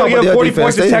gave up 40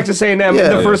 points to Texas A&M in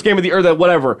the first game of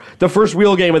the first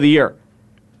real game of the year.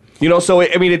 So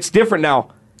I mean it's different now.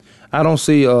 I don't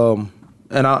see and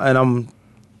I want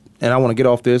to get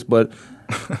off this, but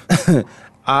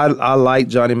I like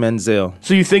Johnny Manziel.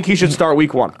 So you think he should start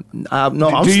week 1?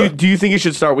 No. Do you think he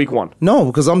should start week 1? No,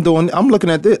 because I'm looking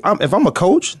at this. If I'm a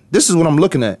coach, this is what I'm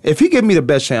looking at. If he give me the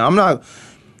best chance,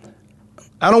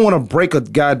 I don't want to break a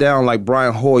guy down like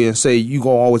Brian Hoyer and say you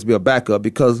gonna always be a backup,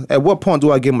 because at what point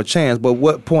do I give him a chance? But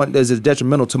what point is it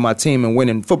detrimental to my team and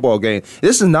winning football game?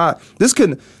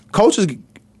 Coaches,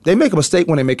 they make a mistake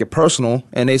when they make it personal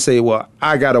and they say, well,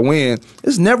 I got to win.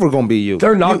 It's never going to be you.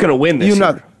 They're not going to win this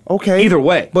year. Okay. Either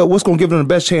way. But what's going to give them the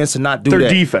best chance to not do Their that?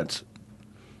 defense.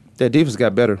 Their defense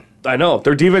got better. I know.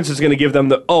 Their defense is going to give them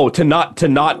to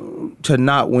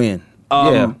not win.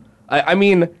 Yeah. I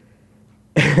mean...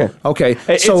 Okay,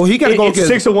 so he got to go against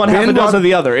 6 of one, half a dozen of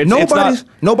the other.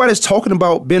 Nobody's talking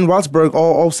about Ben Roethlisberger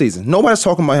all season. Nobody's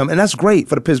talking about him, and that's great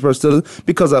for the Pittsburgh Steelers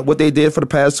because of what they did for the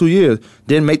past 2 years.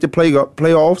 Didn't make the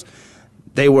playoffs.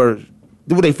 They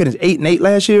finished 8-8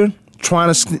 last year,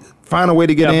 trying to find a way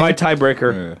to get in by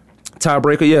tiebreaker.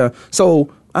 Tiebreaker, yeah.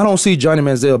 So I don't see Johnny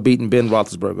Manziel beating Ben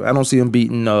Roethlisberger. I don't see him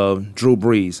beating Drew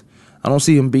Brees. I don't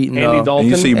see him beating Andy Dalton.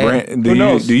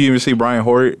 Do you even see Brian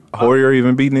Hoyer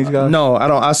even beating these guys? No, I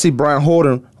don't. I see Brian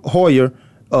Hoyer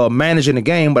managing the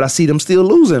game, but I see them still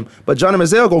losing. But Johnny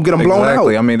Manziel gonna get them blown out.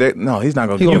 I mean, he's not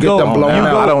gonna get them blown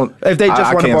out. If they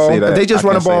just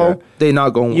run the ball, they're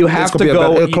not going. You have to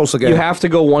go a closer game. You have to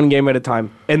go one game at a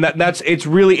time, and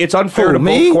it's unfair to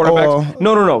both quarterbacks.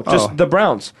 No, just the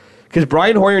Browns. because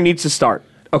Brian Hoyer needs to start.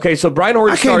 Okay, so Brian Hoyer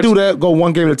starts. I can't do that, go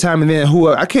one game at a time, and then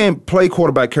I can't play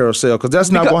quarterback carousel because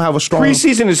that's not going to have a strong...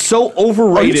 Preseason is so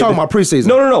overrated. Oh, you're talking about preseason?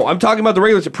 No. I'm talking about the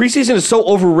regular season. Preseason is so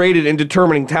overrated in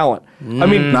determining talent. I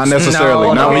mean... Not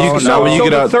necessarily. Not when you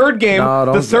get the out... third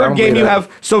game you have...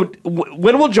 So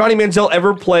when will Johnny Manziel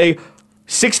ever play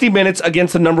 60 minutes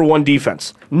against the number one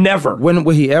defense? Never. When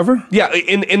will he ever? Yeah,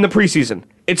 in the preseason.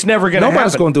 It's never going to happen.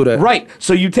 Nobody's going to do that. Right.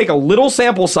 So you take a little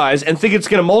sample size and think it's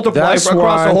going to multiply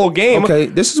across the whole game. Okay,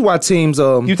 this is why teams...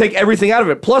 you take everything out of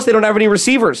it. Plus, they don't have any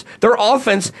receivers. Their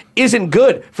offense isn't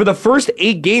good. For the first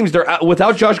 8 games, they're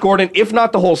without Josh Gordon, if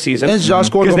not the whole season. Is Josh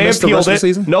Gordon going to miss the rest of the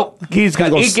season? Nope. He's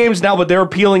got 8 games now, but they're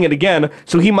appealing it again.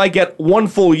 So he might get 1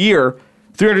 full year,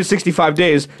 365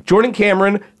 days. Jordan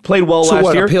Cameron played well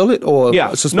last year. Appeal it or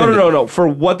suspend it? No. For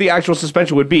what the actual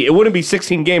suspension would be. It wouldn't be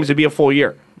 16 games. It'd be a full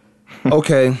year.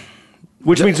 Okay.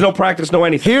 Which means no practice, no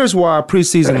anything. Here's why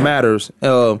preseason matters,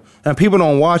 and people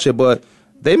don't watch it, but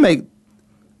the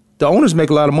owners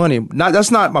make a lot of money. That's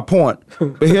not my point.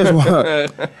 But here's why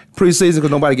preseason,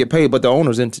 because nobody get paid, but the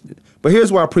owners. But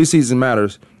here's why preseason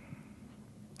matters.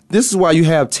 This is why you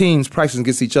have teams practicing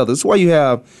against each other. This is why you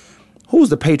have who's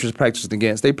the Patriots practicing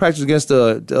against? They practice against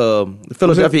the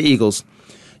Philadelphia Eagles.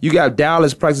 You got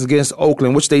Dallas practice against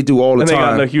Oakland, which they do all the time. And they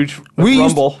got in a huge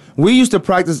rumble. We used to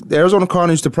practice, the Arizona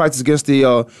Cardinals used to practice against we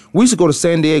used to go to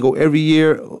San Diego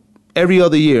every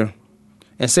other year.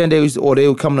 And San Diego, or they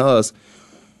would come to us.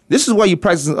 This is why you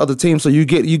practice with other teams, so you're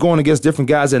going against different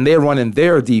guys, and they're running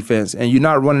their defense, and you're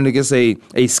not running against a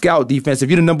scout defense. If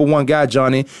you're the number one guy,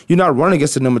 Johnny, you're not running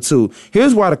against the number 2.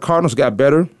 Here's why the Cardinals got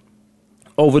better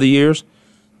over the years.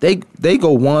 They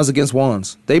go ones against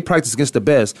ones. They practice against the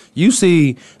best. You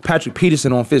see Patrick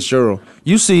Peterson on Fitzgerald.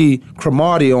 You see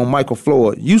Cromartie on Michael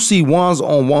Floyd. You see ones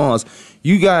on ones.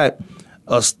 You got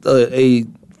a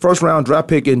first-round draft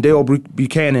pick in Dale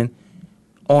Buchanan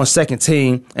on second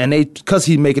team, and because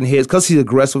he's making hits, because he's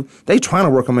aggressive, they trying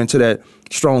to work him into that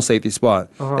strong safety spot.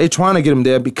 They trying to get him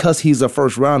there because he's a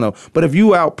first-rounder. But if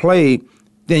you outplay,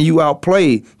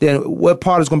 then what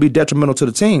part is going to be detrimental to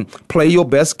the team? Play your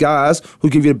best guys who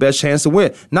give you the best chance to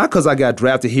win. Not because I got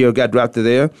drafted here or got drafted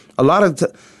there. A lot of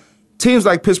teams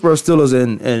like Pittsburgh Steelers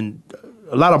and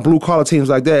a lot of blue-collar teams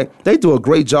like that, they do a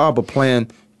great job of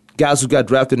playing guys who got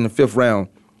drafted in the 5th round.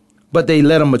 But they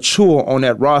let them mature on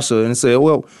that roster and say,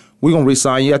 well, we're going to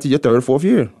re-sign you after your 3rd or 4th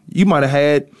year. You might have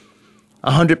had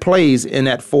 100 plays in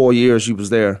that 4 years you was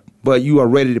there, but you are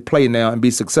ready to play now and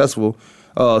be successful.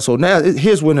 So now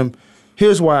here's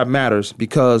why it matters,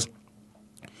 because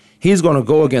he's going to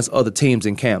go against other teams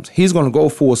in camps. He's going to go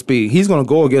full speed. He's going to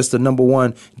go against the number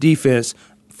 1 defense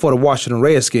for the Washington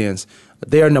Redskins,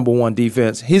 their number 1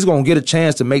 defense. He's going to get a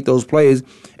chance to make those plays,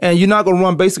 and you're not going to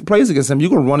run basic plays against him. You're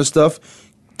going to run the stuff.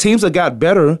 Teams that got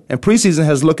better, and preseason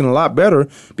has looking a lot better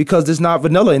because it's not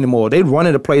vanilla anymore. They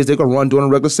running the plays they're going to run during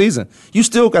the regular season. You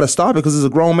still got to stop it because it's a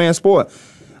grown man sport.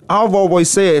 I've always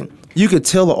said, you could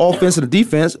tell the offense and the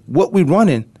defense what we're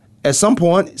running. At some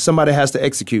point, somebody has to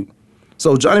execute.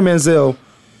 So Johnny Manziel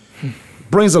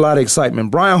brings a lot of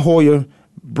excitement. Brian Hoyer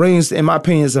brings, in my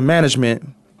opinion, as a management,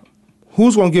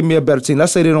 who's going to give me a better team?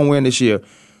 Let's say they don't win this year.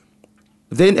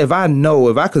 Then if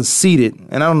I conceded,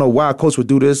 and I don't know why a coach would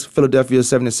do this, Philadelphia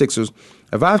 76ers,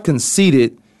 if I've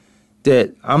conceded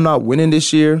that I'm not winning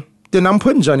this year, then I'm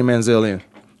putting Johnny Manziel in.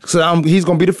 So he's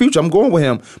going to be the future. I'm going with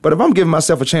him. But if I'm giving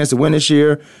myself a chance to win this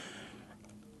year,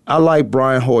 I like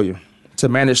Brian Hoyer to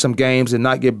manage some games and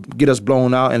not get us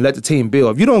blown out and let the team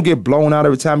build. If you don't get blown out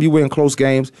every time you win close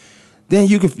games, then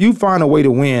you find a way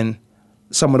to win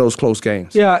some of those close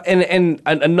games. Yeah, and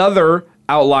another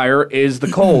outlier is the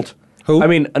cold. Who? I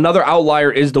mean, another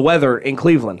outlier is the weather in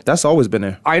Cleveland. That's always been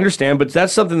there. I understand, but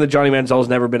that's something that Johnny Manziel's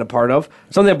never been a part of.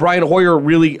 Something that Brian Hoyer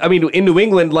really, I mean, in New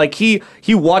England, like he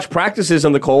watched practices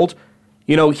in the cold.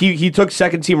 You know, he took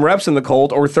second team reps in the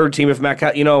cold, or third team if Matt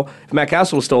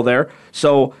Castle was still there.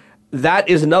 So that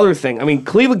is another thing. I mean,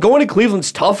 going to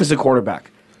Cleveland's tough as a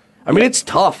quarterback. I mean, it's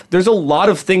tough. There's a lot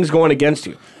of things going against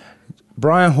you.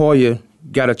 Brian Hoyer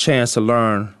got a chance to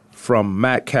learn from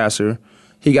Matt Castle.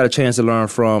 He got a chance to learn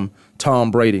from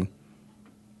Tom Brady.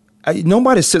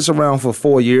 Nobody sits around for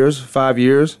 4 years, 5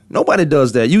 years. Nobody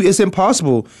does that. It's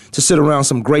impossible to sit around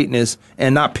some greatness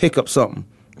and not pick up something,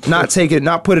 not take it,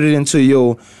 not put it into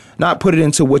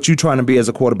what you're trying to be as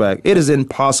a quarterback. It is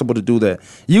impossible to do that.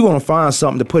 You're going to find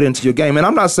something to put into your game. And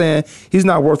I'm not saying he's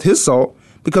not worth his salt,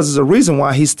 because there's a reason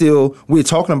why we're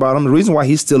talking about him, the reason why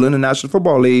he's still in the National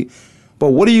Football League.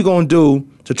 But what are you going to do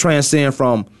to transcend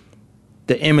from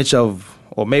the image of,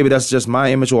 or maybe that's just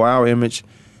my image or our image,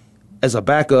 as a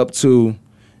backup to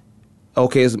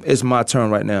okay, it's my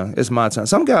turn right now. It's my turn.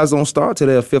 Some guys don't start till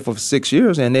their 5th or 6th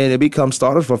years, and then they become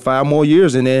starters for 5 more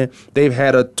years, and then they've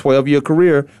had a 12-year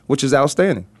career, which is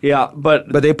outstanding. Yeah,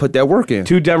 but they put that work in.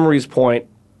 To Demery's point,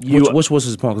 which was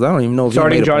his point? Because I don't even know if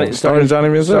starting he made Johnny, a point. starting Johnny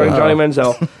Manziel. Starting Johnny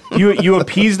Manziel. You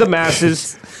appease the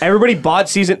masses. Everybody bought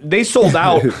season. They sold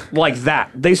out like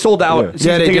that. They sold out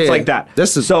season tickets like that.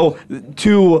 So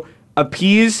to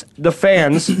appease the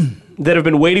fans that have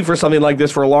been waiting for something like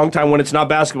this for a long time when it's not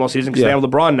basketball season because they have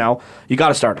LeBron now, you got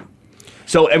to start him.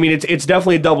 So, I mean, it's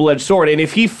definitely a double-edged sword. And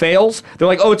if he fails, they're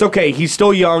like, oh, it's okay. He's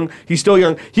still young. They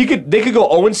could go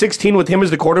 0-16 with him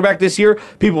as the quarterback this year.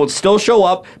 People would still show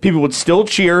up. People would still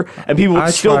cheer. And people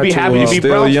would still be happy to be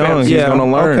Browns fans. He's going to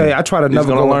learn. Okay, I try to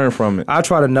never learn from it. I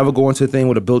try to never go into a thing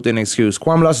with a built-in excuse.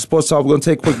 Kwamie, Lassiter Sports Talk. We're going to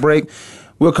take a quick break.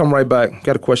 We'll come right back.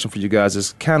 Got a question for you guys.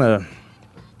 It's kind of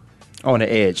on the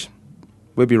edge.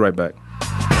 We'll be right back.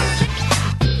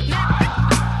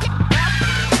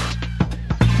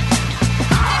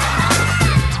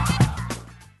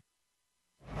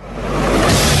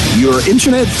 Your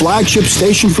internet flagship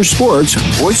station for sports,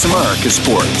 Voice America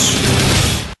Sports.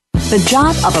 The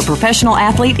job of a professional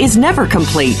athlete is never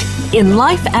complete. In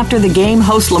Life After the Game,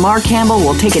 host Lamar Campbell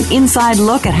will take an inside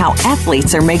look at how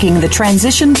athletes are making the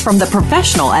transition from the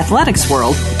professional athletics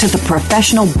world to the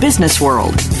professional business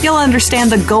world. You'll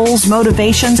understand the goals,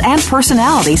 motivations, and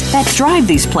personalities that drive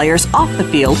these players off the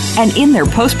field and in their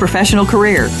post-professional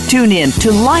career. Tune in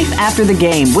to Life After the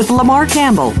Game with Lamar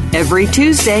Campbell every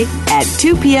Tuesday at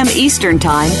 2 p.m. Eastern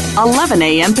Time, 11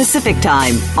 a.m. Pacific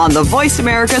Time on the Voice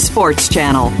America Sports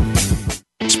Channel.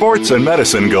 Sports and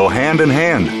medicine go hand in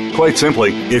hand. Quite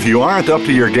simply, if you aren't up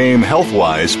to your game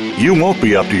health-wise, you won't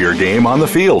be up to your game on the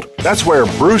field. That's where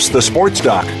Bruce the Sports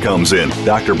Doc comes in.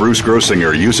 Dr. Bruce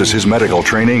Grossinger uses his medical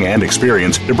training and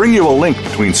experience to bring you a link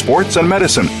between sports and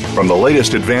medicine, from the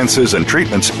latest advances and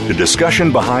treatments to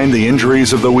discussion behind the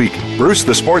injuries of the week. Bruce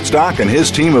the Sports Doc and his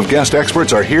team of guest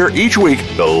experts are here each week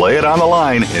to lay it on the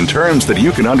line in terms that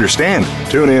you can understand.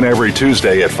 Tune in every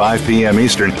Tuesday at 5 p.m.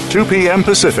 Eastern, 2 p.m.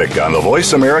 Pacific on the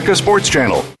Voice America Sports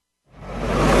Channel.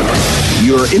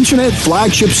 Your internet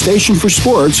flagship station for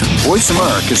sports, Voice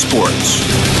America Sports.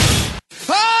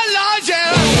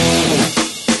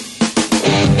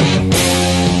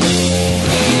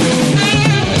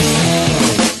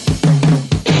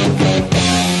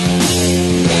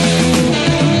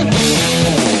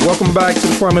 Welcome back to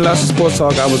the Kwamie Lassiter Sports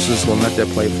Talk. I was just going to let that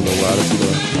play for a little while.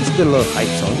 Let's get a little hype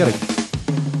song.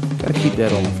 Gotta keep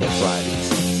that on for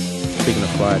Fridays. Speaking of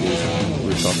Fridays,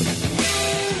 we're talking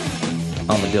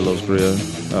Armadillo's Grill.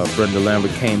 Brenda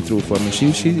Lambert came through for me.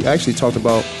 She actually talked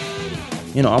about,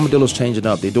 Armadillo's changing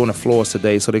up. They're doing the floors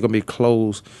today, so they're going to be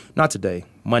closed. Not today.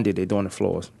 Monday, they're doing the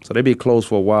floors. So they'll be closed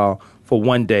for a while, for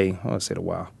one day. I said a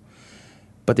while.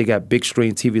 But they got big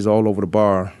screen TVs all over the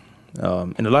bar.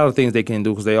 And a lot of things they can do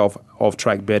because they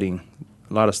off-track betting.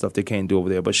 A lot of stuff they can't do over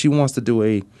there. But she wants to do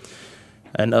a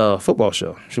football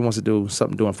show. She wants to do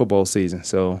something during football season.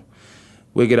 So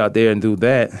we'll get out there and do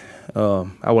that.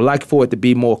 I would like for it to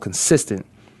be more consistent,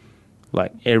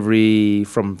 like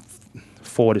from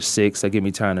 4 to 6. That give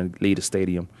me time to leave the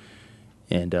stadium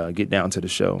and get down to the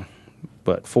show.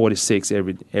 But 4 to 6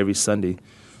 every Sunday.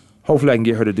 Hopefully I can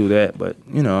get her to do that. But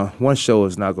one show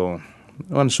is not going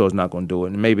to do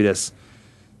it. And maybe that's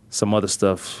some other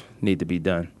stuff need to be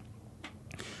done.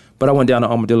 But I went down to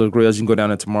Armadillo Grills. You can go down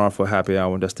there tomorrow for a happy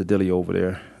hour. That's the dilly over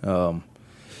there.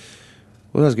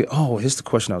 Well, let's get. Oh, here's the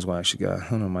question I was going to ask you guys. I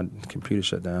don't know, my computer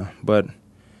shut down. But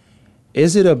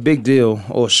is it a big deal,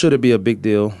 or should it be a big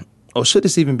deal, or should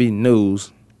this even be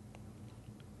news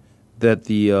that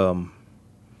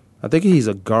I think he's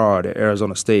a guard at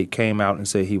Arizona State, came out and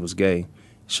said he was gay?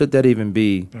 Should that even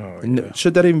be?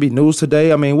 Should that even be news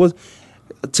today? I mean,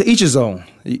 to each his own.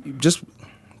 Just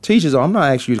to each his own. I'm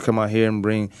not asking you to come out here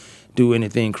and do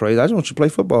anything crazy. I just want you to play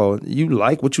football. You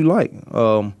like what you like.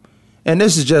 And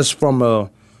this is just from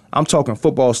I'm talking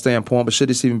football standpoint, but should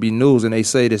this even be news? And they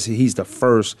say this, he's the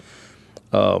first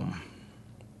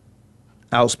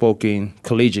outspoken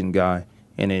collegiate guy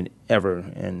ever.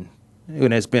 And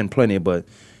there's been plenty, but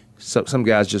some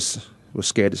guys just were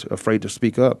afraid to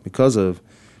speak up because of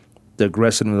the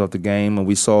aggressiveness of the game. And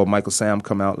we saw Michael Sam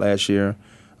come out last year.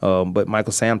 But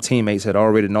Michael Sam's teammates had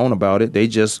already known about it.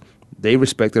 They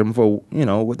respected him for,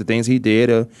 what the things he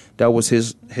did. That was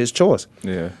his choice.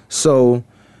 Yeah. So,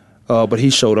 but he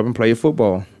showed up and played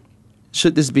football.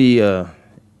 Should this be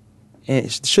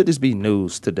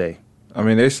news today? I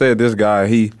mean, they said this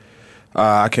guy,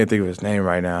 I can't think of his name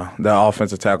right now, the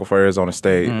offensive tackle for Arizona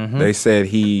State. Mm-hmm. They said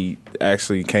he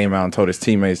actually came out and told his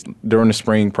teammates during the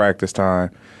spring practice time,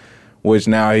 which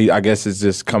now I guess is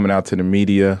just coming out to the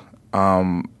media.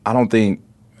 I don't think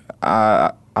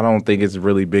it's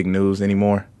really big news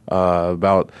anymore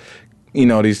about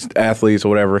these athletes or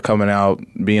whatever coming out,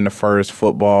 being the first,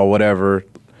 football, whatever.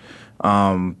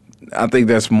 I think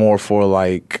that's more for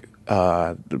like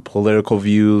the political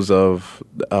views of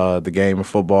the game of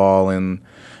football and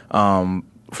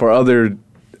for other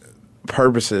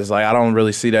purposes. Like, I don't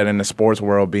really see that in the sports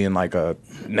world being like a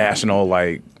national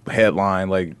like headline.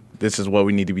 Like, this is what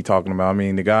we need to be talking about. I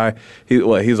mean, the guy,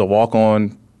 he's a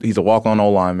walk-on. He's a walk-on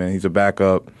O-lineman. He's a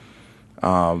backup.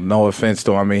 No offense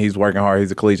to him. I mean, he's working hard.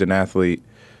 He's a collegiate athlete,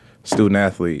 student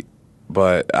athlete.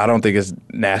 But I don't think it's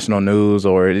national news,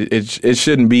 or it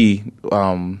shouldn't be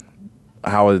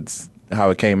how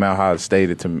it came out, how it's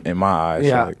stated in my eyes.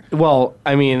 Yeah. Like, well,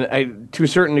 I mean, to a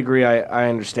certain degree, I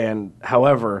understand.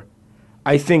 However,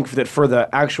 I think that for the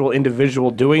actual individual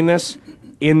doing this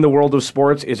in the world of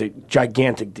sports is a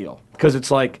gigantic deal, because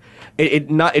it's like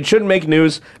it shouldn't make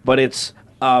news, but it's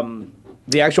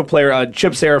the actual player,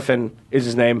 Chip Seraphin is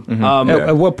his name. Mm-hmm.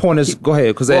 At what point is go ahead?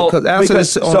 Because answer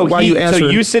this. Why you answer? So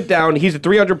you sit down. He's a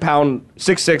 300-pound,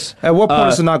 6'6". At what point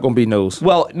is it not going to be news?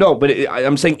 Well, no, but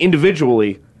I'm saying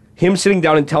individually, him sitting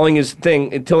down and telling his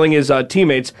thing and telling his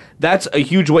teammates, that's a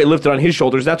huge weight lifted on his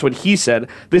shoulders. That's what he said.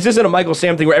 This isn't a Michael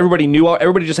Sam thing where everybody knew,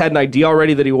 everybody just had an idea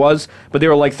already that he was, but they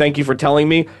were like, "Thank you for telling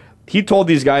me." He told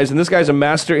these guys, and this guy's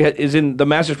is in the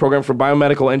master's program for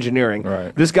biomedical engineering.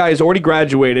 Right. This guy has already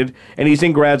graduated, and he's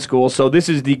in grad school, so this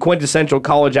is the quintessential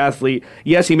college athlete.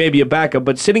 Yes, he may be a backup,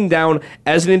 but sitting down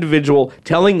as an individual,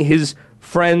 telling his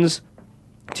friends,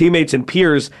 teammates, and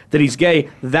peers that he's gay,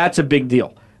 that's a big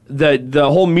deal. The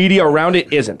whole media around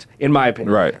it isn't, in my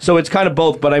opinion. Right. So it's kind of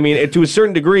both, but I mean, to a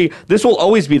certain degree, this will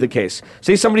always be the case.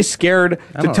 Say somebody's scared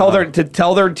to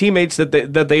tell their teammates that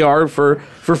they are for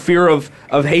fear of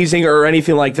hazing or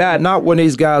anything like that. Not when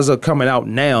these guys are coming out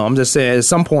now. I'm just saying, at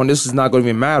some point, this is not going to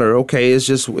even matter. Okay,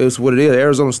 it's what it is.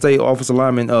 Arizona State offensive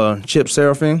lineman Chip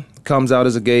Seraphin comes out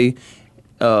as a gay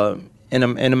in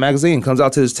a magazine. Comes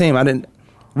out to his team.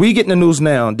 We getting the news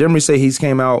now. Demery say he's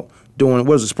came out doing,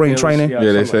 what is it, spring training? Yeah,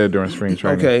 they said during spring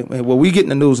training. Okay, well, we getting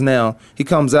the news now. He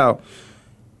comes out.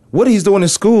 What he's doing in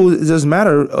school, it doesn't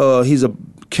matter. He's a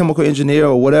chemical engineer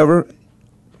or whatever.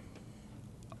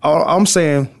 I'm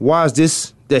saying, why is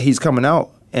this that he's coming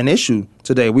out an issue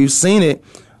today? We've seen it.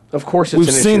 Of course it's We've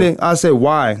an issue. seen it. I say,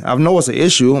 why? I know it's an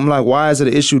issue. I'm like, why is it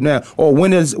an issue now? Or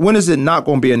when is it not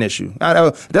going to be an issue?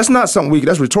 That's not something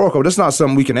that's rhetorical. That's not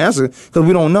something we can answer because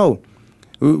we don't know.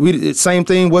 Same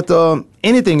thing with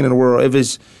anything in the world.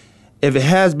 If it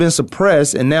has been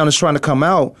suppressed and now it's trying to come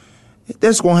out,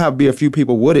 there's going to have to be a few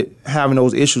people with it having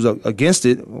those issues against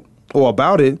it or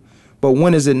about it. But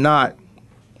when is it not?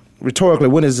 Rhetorically,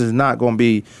 when is it not going to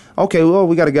be? Okay, well,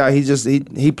 we got a guy.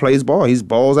 He plays ball. He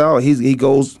balls out. He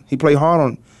play hard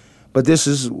on. But this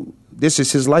is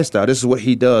his lifestyle. This is what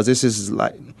he does. This is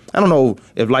like, I don't know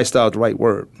if lifestyle is the right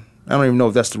word. I don't even know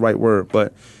if that's the right word,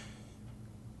 but.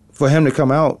 For him to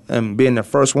come out and being the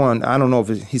first one, I don't know if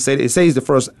he said he's the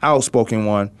first outspoken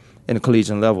one in the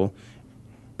collegiate level,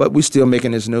 but we still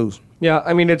making this news. Yeah,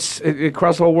 I mean it's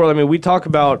across the whole world. I mean we talk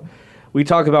about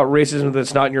racism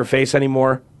that's not in your face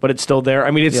anymore, but it's still there. I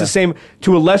mean it's the same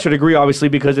to a lesser degree, obviously,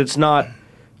 because it's not.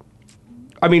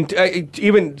 I mean,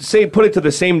 even put it to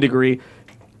the same degree.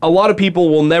 A lot of people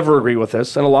will never agree with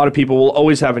this, and a lot of people will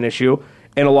always have an issue,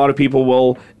 and a lot of people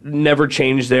will never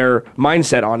change their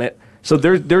mindset on it. So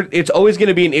it's always going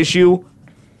to be an issue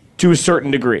to a certain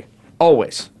degree,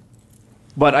 always.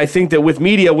 But I think that with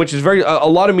media, which is a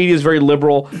lot of media is very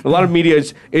liberal. A lot of media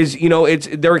is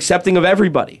they're accepting of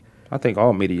everybody. I think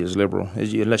all media is liberal,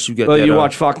 unless you get. Well, you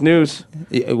watch Fox News.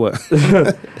 Yeah, what?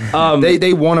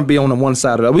 They want to be on the one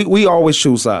side of that. We always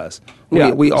choose sides.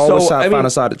 We always find a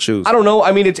side to choose. I don't know.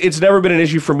 I mean, it's never been an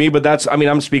issue for me, but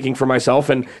I'm speaking for myself,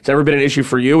 and it's never been an issue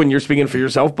for you, and you're speaking for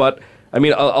yourself. But I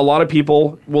mean, a lot of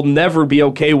people will never be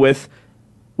okay with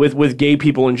gay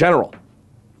people in general.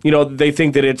 They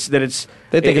think that it's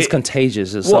it's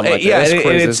contagious or something like that.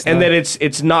 Yeah, That's and that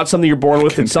it's not something you're born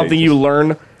with. It's something you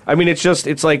learn. I mean,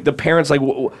 it's like the parents like.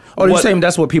 You're saying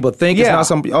that's what people think? Yeah. It's not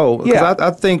something. Because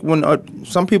I think when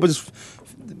some people just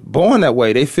born that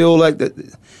way, they feel like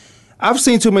that. I've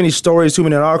seen too many stories, too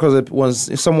many articles that when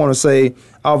someone will say,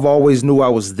 "I've always knew I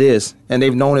was this," and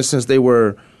they've known it since they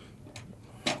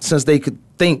could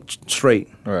think straight.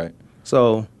 Right.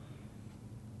 So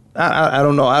I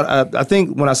don't know. I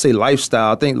think when I say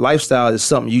lifestyle, I think lifestyle is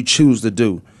something you choose to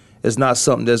do. It's not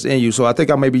something that's in you. So I think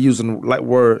I may be using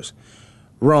words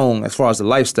wrong as far as the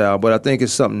lifestyle, but I think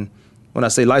it's something. When I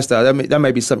say lifestyle, that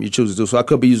may be something you choose to do. So I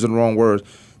could be using the wrong words.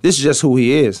 This is just who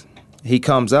he is. He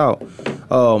comes out.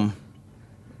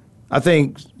 I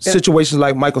think situations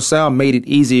like Michael Sam makes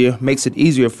it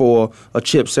easier for a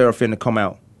Chip Seraphin to come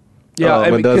out. Yeah,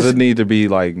 but does it need to be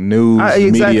like news,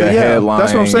 media headline?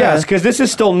 That's what I'm saying. Yes, because this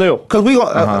is still new.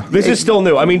 This is still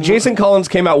new. I mean, Jason Collins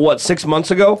came out 6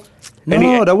 months ago?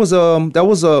 That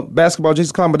was a basketball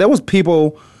Jason Collins,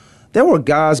 but there were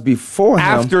guys before him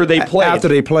after they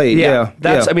played. Yeah.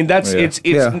 It's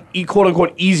quote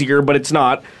unquote easier, but it's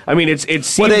not. I mean, it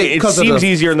seems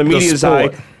easier in the media's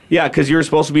eye. Yeah, because you're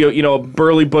supposed to be a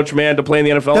burly butch man to play in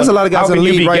the NFL. There's a lot of guys in the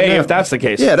league right now. If that's the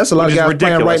case. Yeah, that's a lot of guys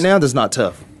playing right now that's not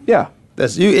tough. Yeah.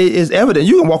 It's evident.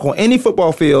 You can walk on any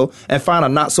football field and find a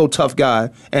not so tough guy,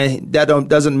 and that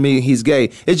doesn't mean he's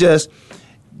gay. It's just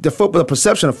the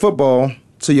perception of football.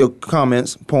 To your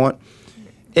comments point,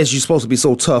 is you're supposed to be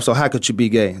so tough. So how could you be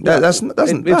gay? That has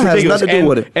nothing to do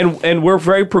with it. And we're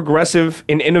very progressive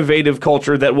and innovative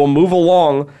culture that will move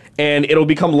along, and it'll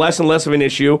become less and less of an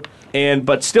issue.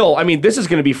 But still, I mean, this is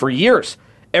going to be for years.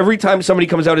 Every time somebody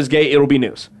comes out as gay, it'll be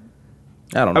news.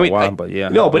 I don't know why, but yeah.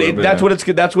 No, but that's what it's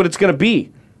going to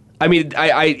be. I mean,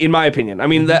 I in my opinion, I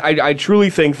mean, I truly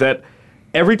think that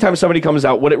every time somebody comes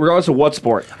out, regardless of what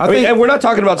sport, and we're not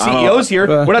talking about CEOs here.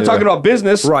 We're not talking about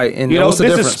business, right? And this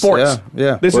is sports.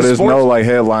 Yeah. This is sports. There's no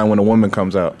headline when a woman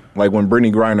comes out, like when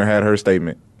Brittany Griner had her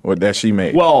statement that she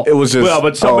made. Well, it was just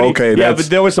but somebody, but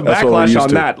there was some backlash on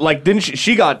to. that. Like, didn't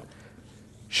she got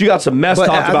some mess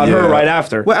talked about her right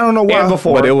after. Well, I don't know why. And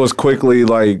before. But it was quickly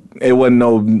it wasn't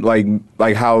no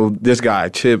like how this guy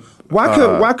Chip.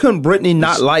 Why couldn't Brittany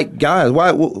not like guys?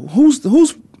 Why? Who's?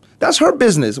 That's her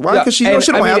business. Why? Because she don't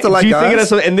have to like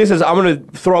guys. And this is, I'm going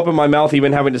to throw up in my mouth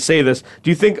even having to say this.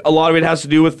 Do you think a lot of it has to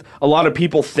do with a lot of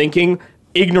people thinking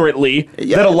ignorantly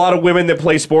that a lot of women that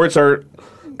play sports are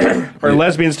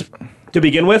lesbians to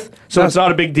begin with? So it's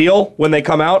not a big deal when they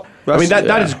come out? I mean,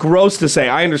 that is gross to say.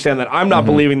 I understand that. I'm not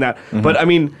believing that. But I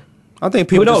mean, I think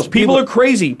people. Who knows? People are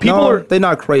crazy. They're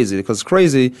not crazy, because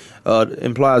crazy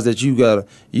implies that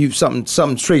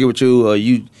something triggered with you, or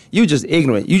you just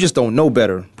ignorant. You just don't know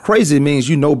better. Crazy means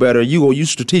you know better. You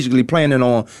strategically planning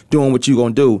on doing what you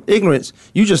gonna do. Ignorance,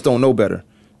 you just don't know better.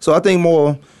 So I think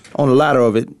more on the latter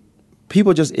of it,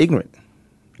 people just ignorant.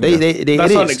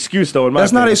 That's not an excuse, though.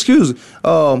 That's not an excuse.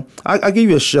 I give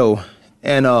you a show,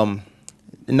 and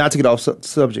not to get off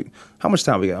subject. How much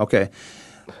time we got? Okay,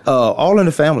 All in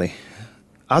the Family.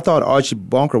 I thought Archie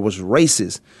Bunker was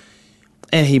racist,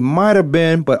 and he might have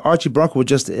been, but Archie Bunker was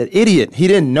just an idiot. He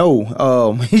didn't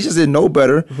know. He just didn't know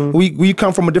better. We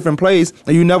come from a different place,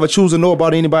 and you never choose to know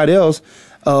about anybody else.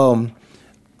 It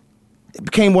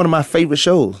became one of my favorite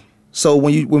shows. So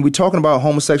when we're talking about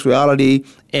homosexuality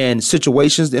and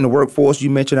situations in the workforce, you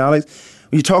mentioned, Alex,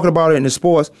 when you're talking about it in the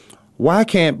sports, why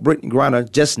can't Brittany Griner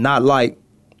just not like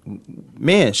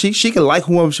men? She can like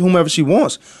whomever she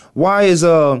wants.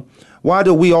 Why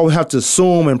do we always have to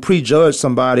assume and prejudge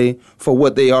somebody for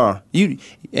what they are? You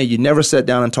never sat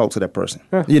down and talked to that person.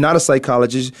 You're not a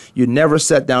psychologist. You never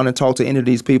sat down and talked to any of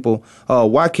these people.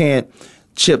 Why can't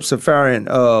Chip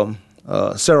Seraphin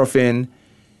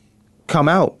come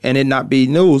out and it not be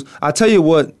news? I tell you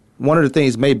what, one of the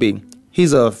things may be,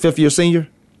 he's a fifth-year senior.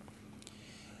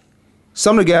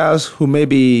 Some of the guys who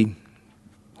maybe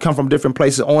come from different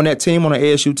places on that team, on the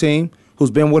ASU team, who's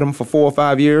been with him for 4 or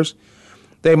 5 years,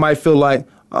 they might feel like,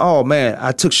 oh man,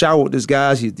 I took shower with this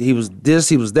guy. He was this,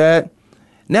 he was that.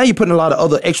 Now you're putting a lot of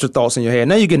other extra thoughts in your head.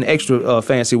 Now you're getting extra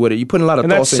fancy with it. You're putting a lot of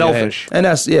thoughts in your head. And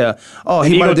that's selfish. And that's, oh,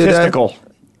 he might have did that.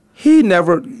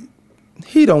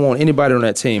 He don't want anybody on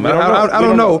that team. I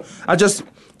don't know.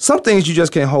 Some things you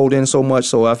just can't hold in so much,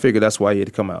 so I figured that's why he had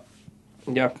to come out.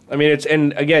 Yeah. I mean,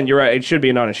 and again, you're right. It should be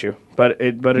a non-issue, but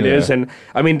it is. And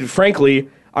I mean, frankly,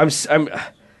 how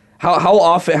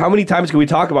many times can we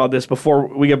talk about this before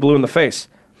we get blue in the face?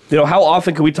 How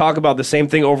often can we talk about the same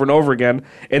thing over and over again?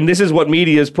 And this is what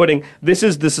media is putting. This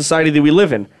is the society that we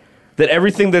live in. That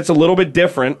everything that's a little bit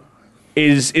different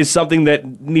is something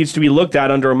that needs to be looked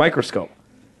at under a microscope.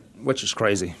 Which is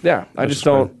crazy. Yeah, I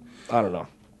don't know.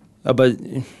 But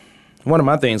one of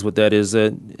my things with that is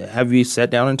that, have you sat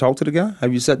down and talked to the guy?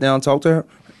 Have you sat down and talked to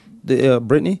her,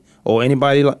 Brittany, or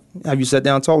anybody? Have you sat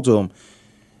down and talked to him?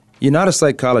 You're not a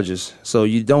psychologist, so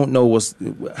you don't know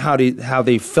how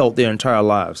they felt their entire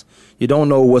lives. You don't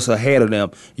know what's ahead of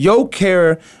them. Your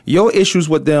issues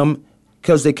with them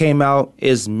because they came out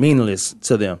is meaningless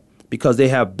to them because they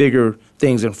have bigger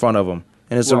things in front of them.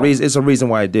 And it's a reason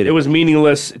why I did it. It was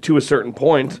meaningless to a certain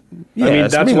point. Yeah,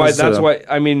 I mean, that's why.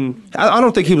 I mean, I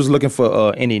don't think he was looking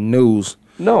for any news.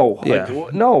 No, yeah. I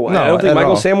don't think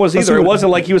Michael Sam was either. It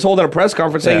wasn't like he was holding a press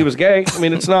conference saying he was gay. I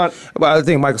mean, it's not. But I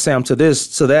think Michael Sam to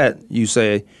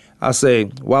that I say,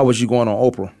 why was you going on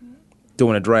Oprah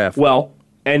doing a draft? Well,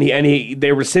 And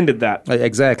they rescinded that.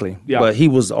 Exactly. Yeah. But he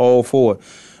was all for it.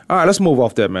 All right, let's move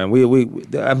off that, man.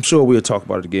 I'm sure we'll talk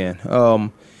about it again.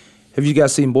 Have you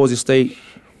guys seen Boise State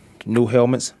new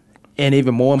helmets? And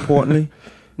even more importantly,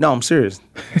 no, I'm serious.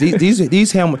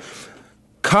 These helmets,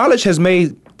 college has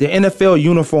made the NFL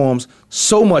uniforms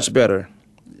so much better.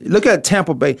 Look at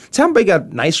Tampa Bay. Tampa Bay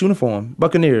got nice uniform.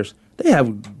 Buccaneers. They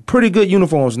have pretty good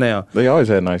uniforms now. They always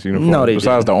had nice uniforms. No, they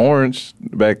besides didn't. the orange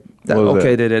back.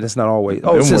 Okay, that's not always.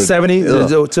 Oh, since the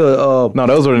 70s? No,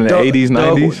 those were in the 80s,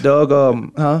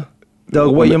 90s.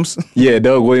 Doug Williams. Yeah,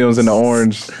 Doug Williams in the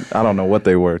orange. I don't know what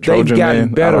they were. Trojan they've gotten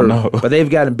Man? better, I don't know. but they've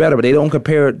gotten better. But they don't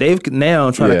compare. They've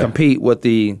now trying to compete with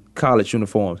the college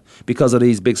uniforms because of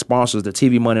these big sponsors, the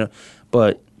TV money.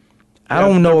 But I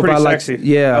don't know if I like. Sexy.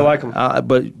 Yeah, I like them.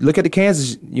 But look at the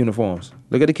Kansas uniforms.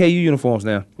 Look at the KU uniforms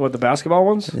now. What, the basketball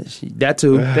ones? That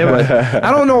too. But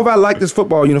I don't know if I like this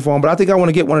football uniform, but I think I want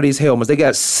to get one of these helmets. They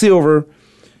got silver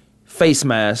face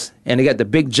masks, and they got the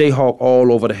big Jayhawk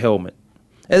all over the helmet.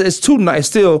 It's too nice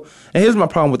still. And here's my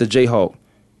problem with the Jayhawk.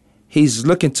 He's too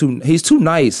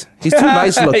nice. He's too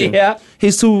nice looking. Yeah.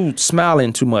 He's too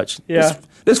smiling too much. Yeah.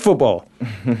 This football.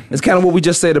 It's kind of what we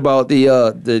just said about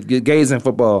the gays in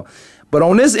football. But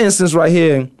on this instance right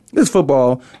here, this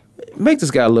football, make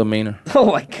this guy a little meaner. Oh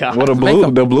my God.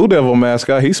 Well, the Blue Devil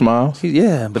mascot, he smiles.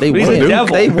 But they He's win. a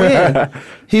devil. They win.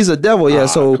 He's a devil, yeah.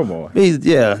 So come on.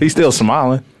 He's still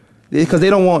smiling. because they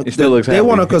don't want. He still looks they happy.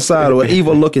 want to consider an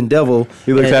evil-looking devil.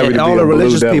 He looks happy to be all a the blue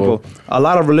religious devil. people. A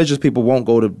lot of religious people won't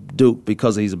go to Duke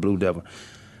because he's a blue devil.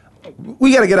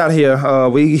 We got to get out of here.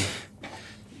 We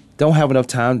don't have enough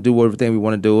time to do everything we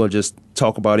want to do or just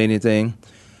talk about anything.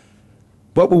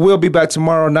 But we will be back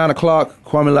tomorrow, 9 o'clock.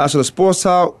 Kwamie Lassiter Sports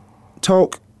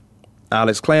Talk.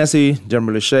 Alex Clancy,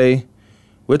 Jeremy Lachey.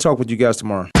 We'll talk with you guys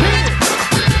tomorrow.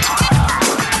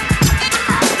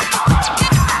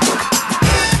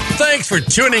 Thanks for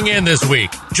tuning in this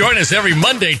week. Join us every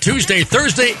Monday, Tuesday,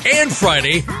 Thursday, and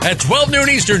Friday at 12 noon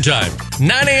Eastern Time,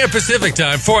 9 a.m. Pacific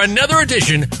Time for another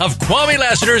edition of Kwamie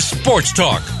Lassiter Sports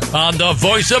Talk on the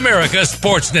Voice America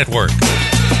Sports Network.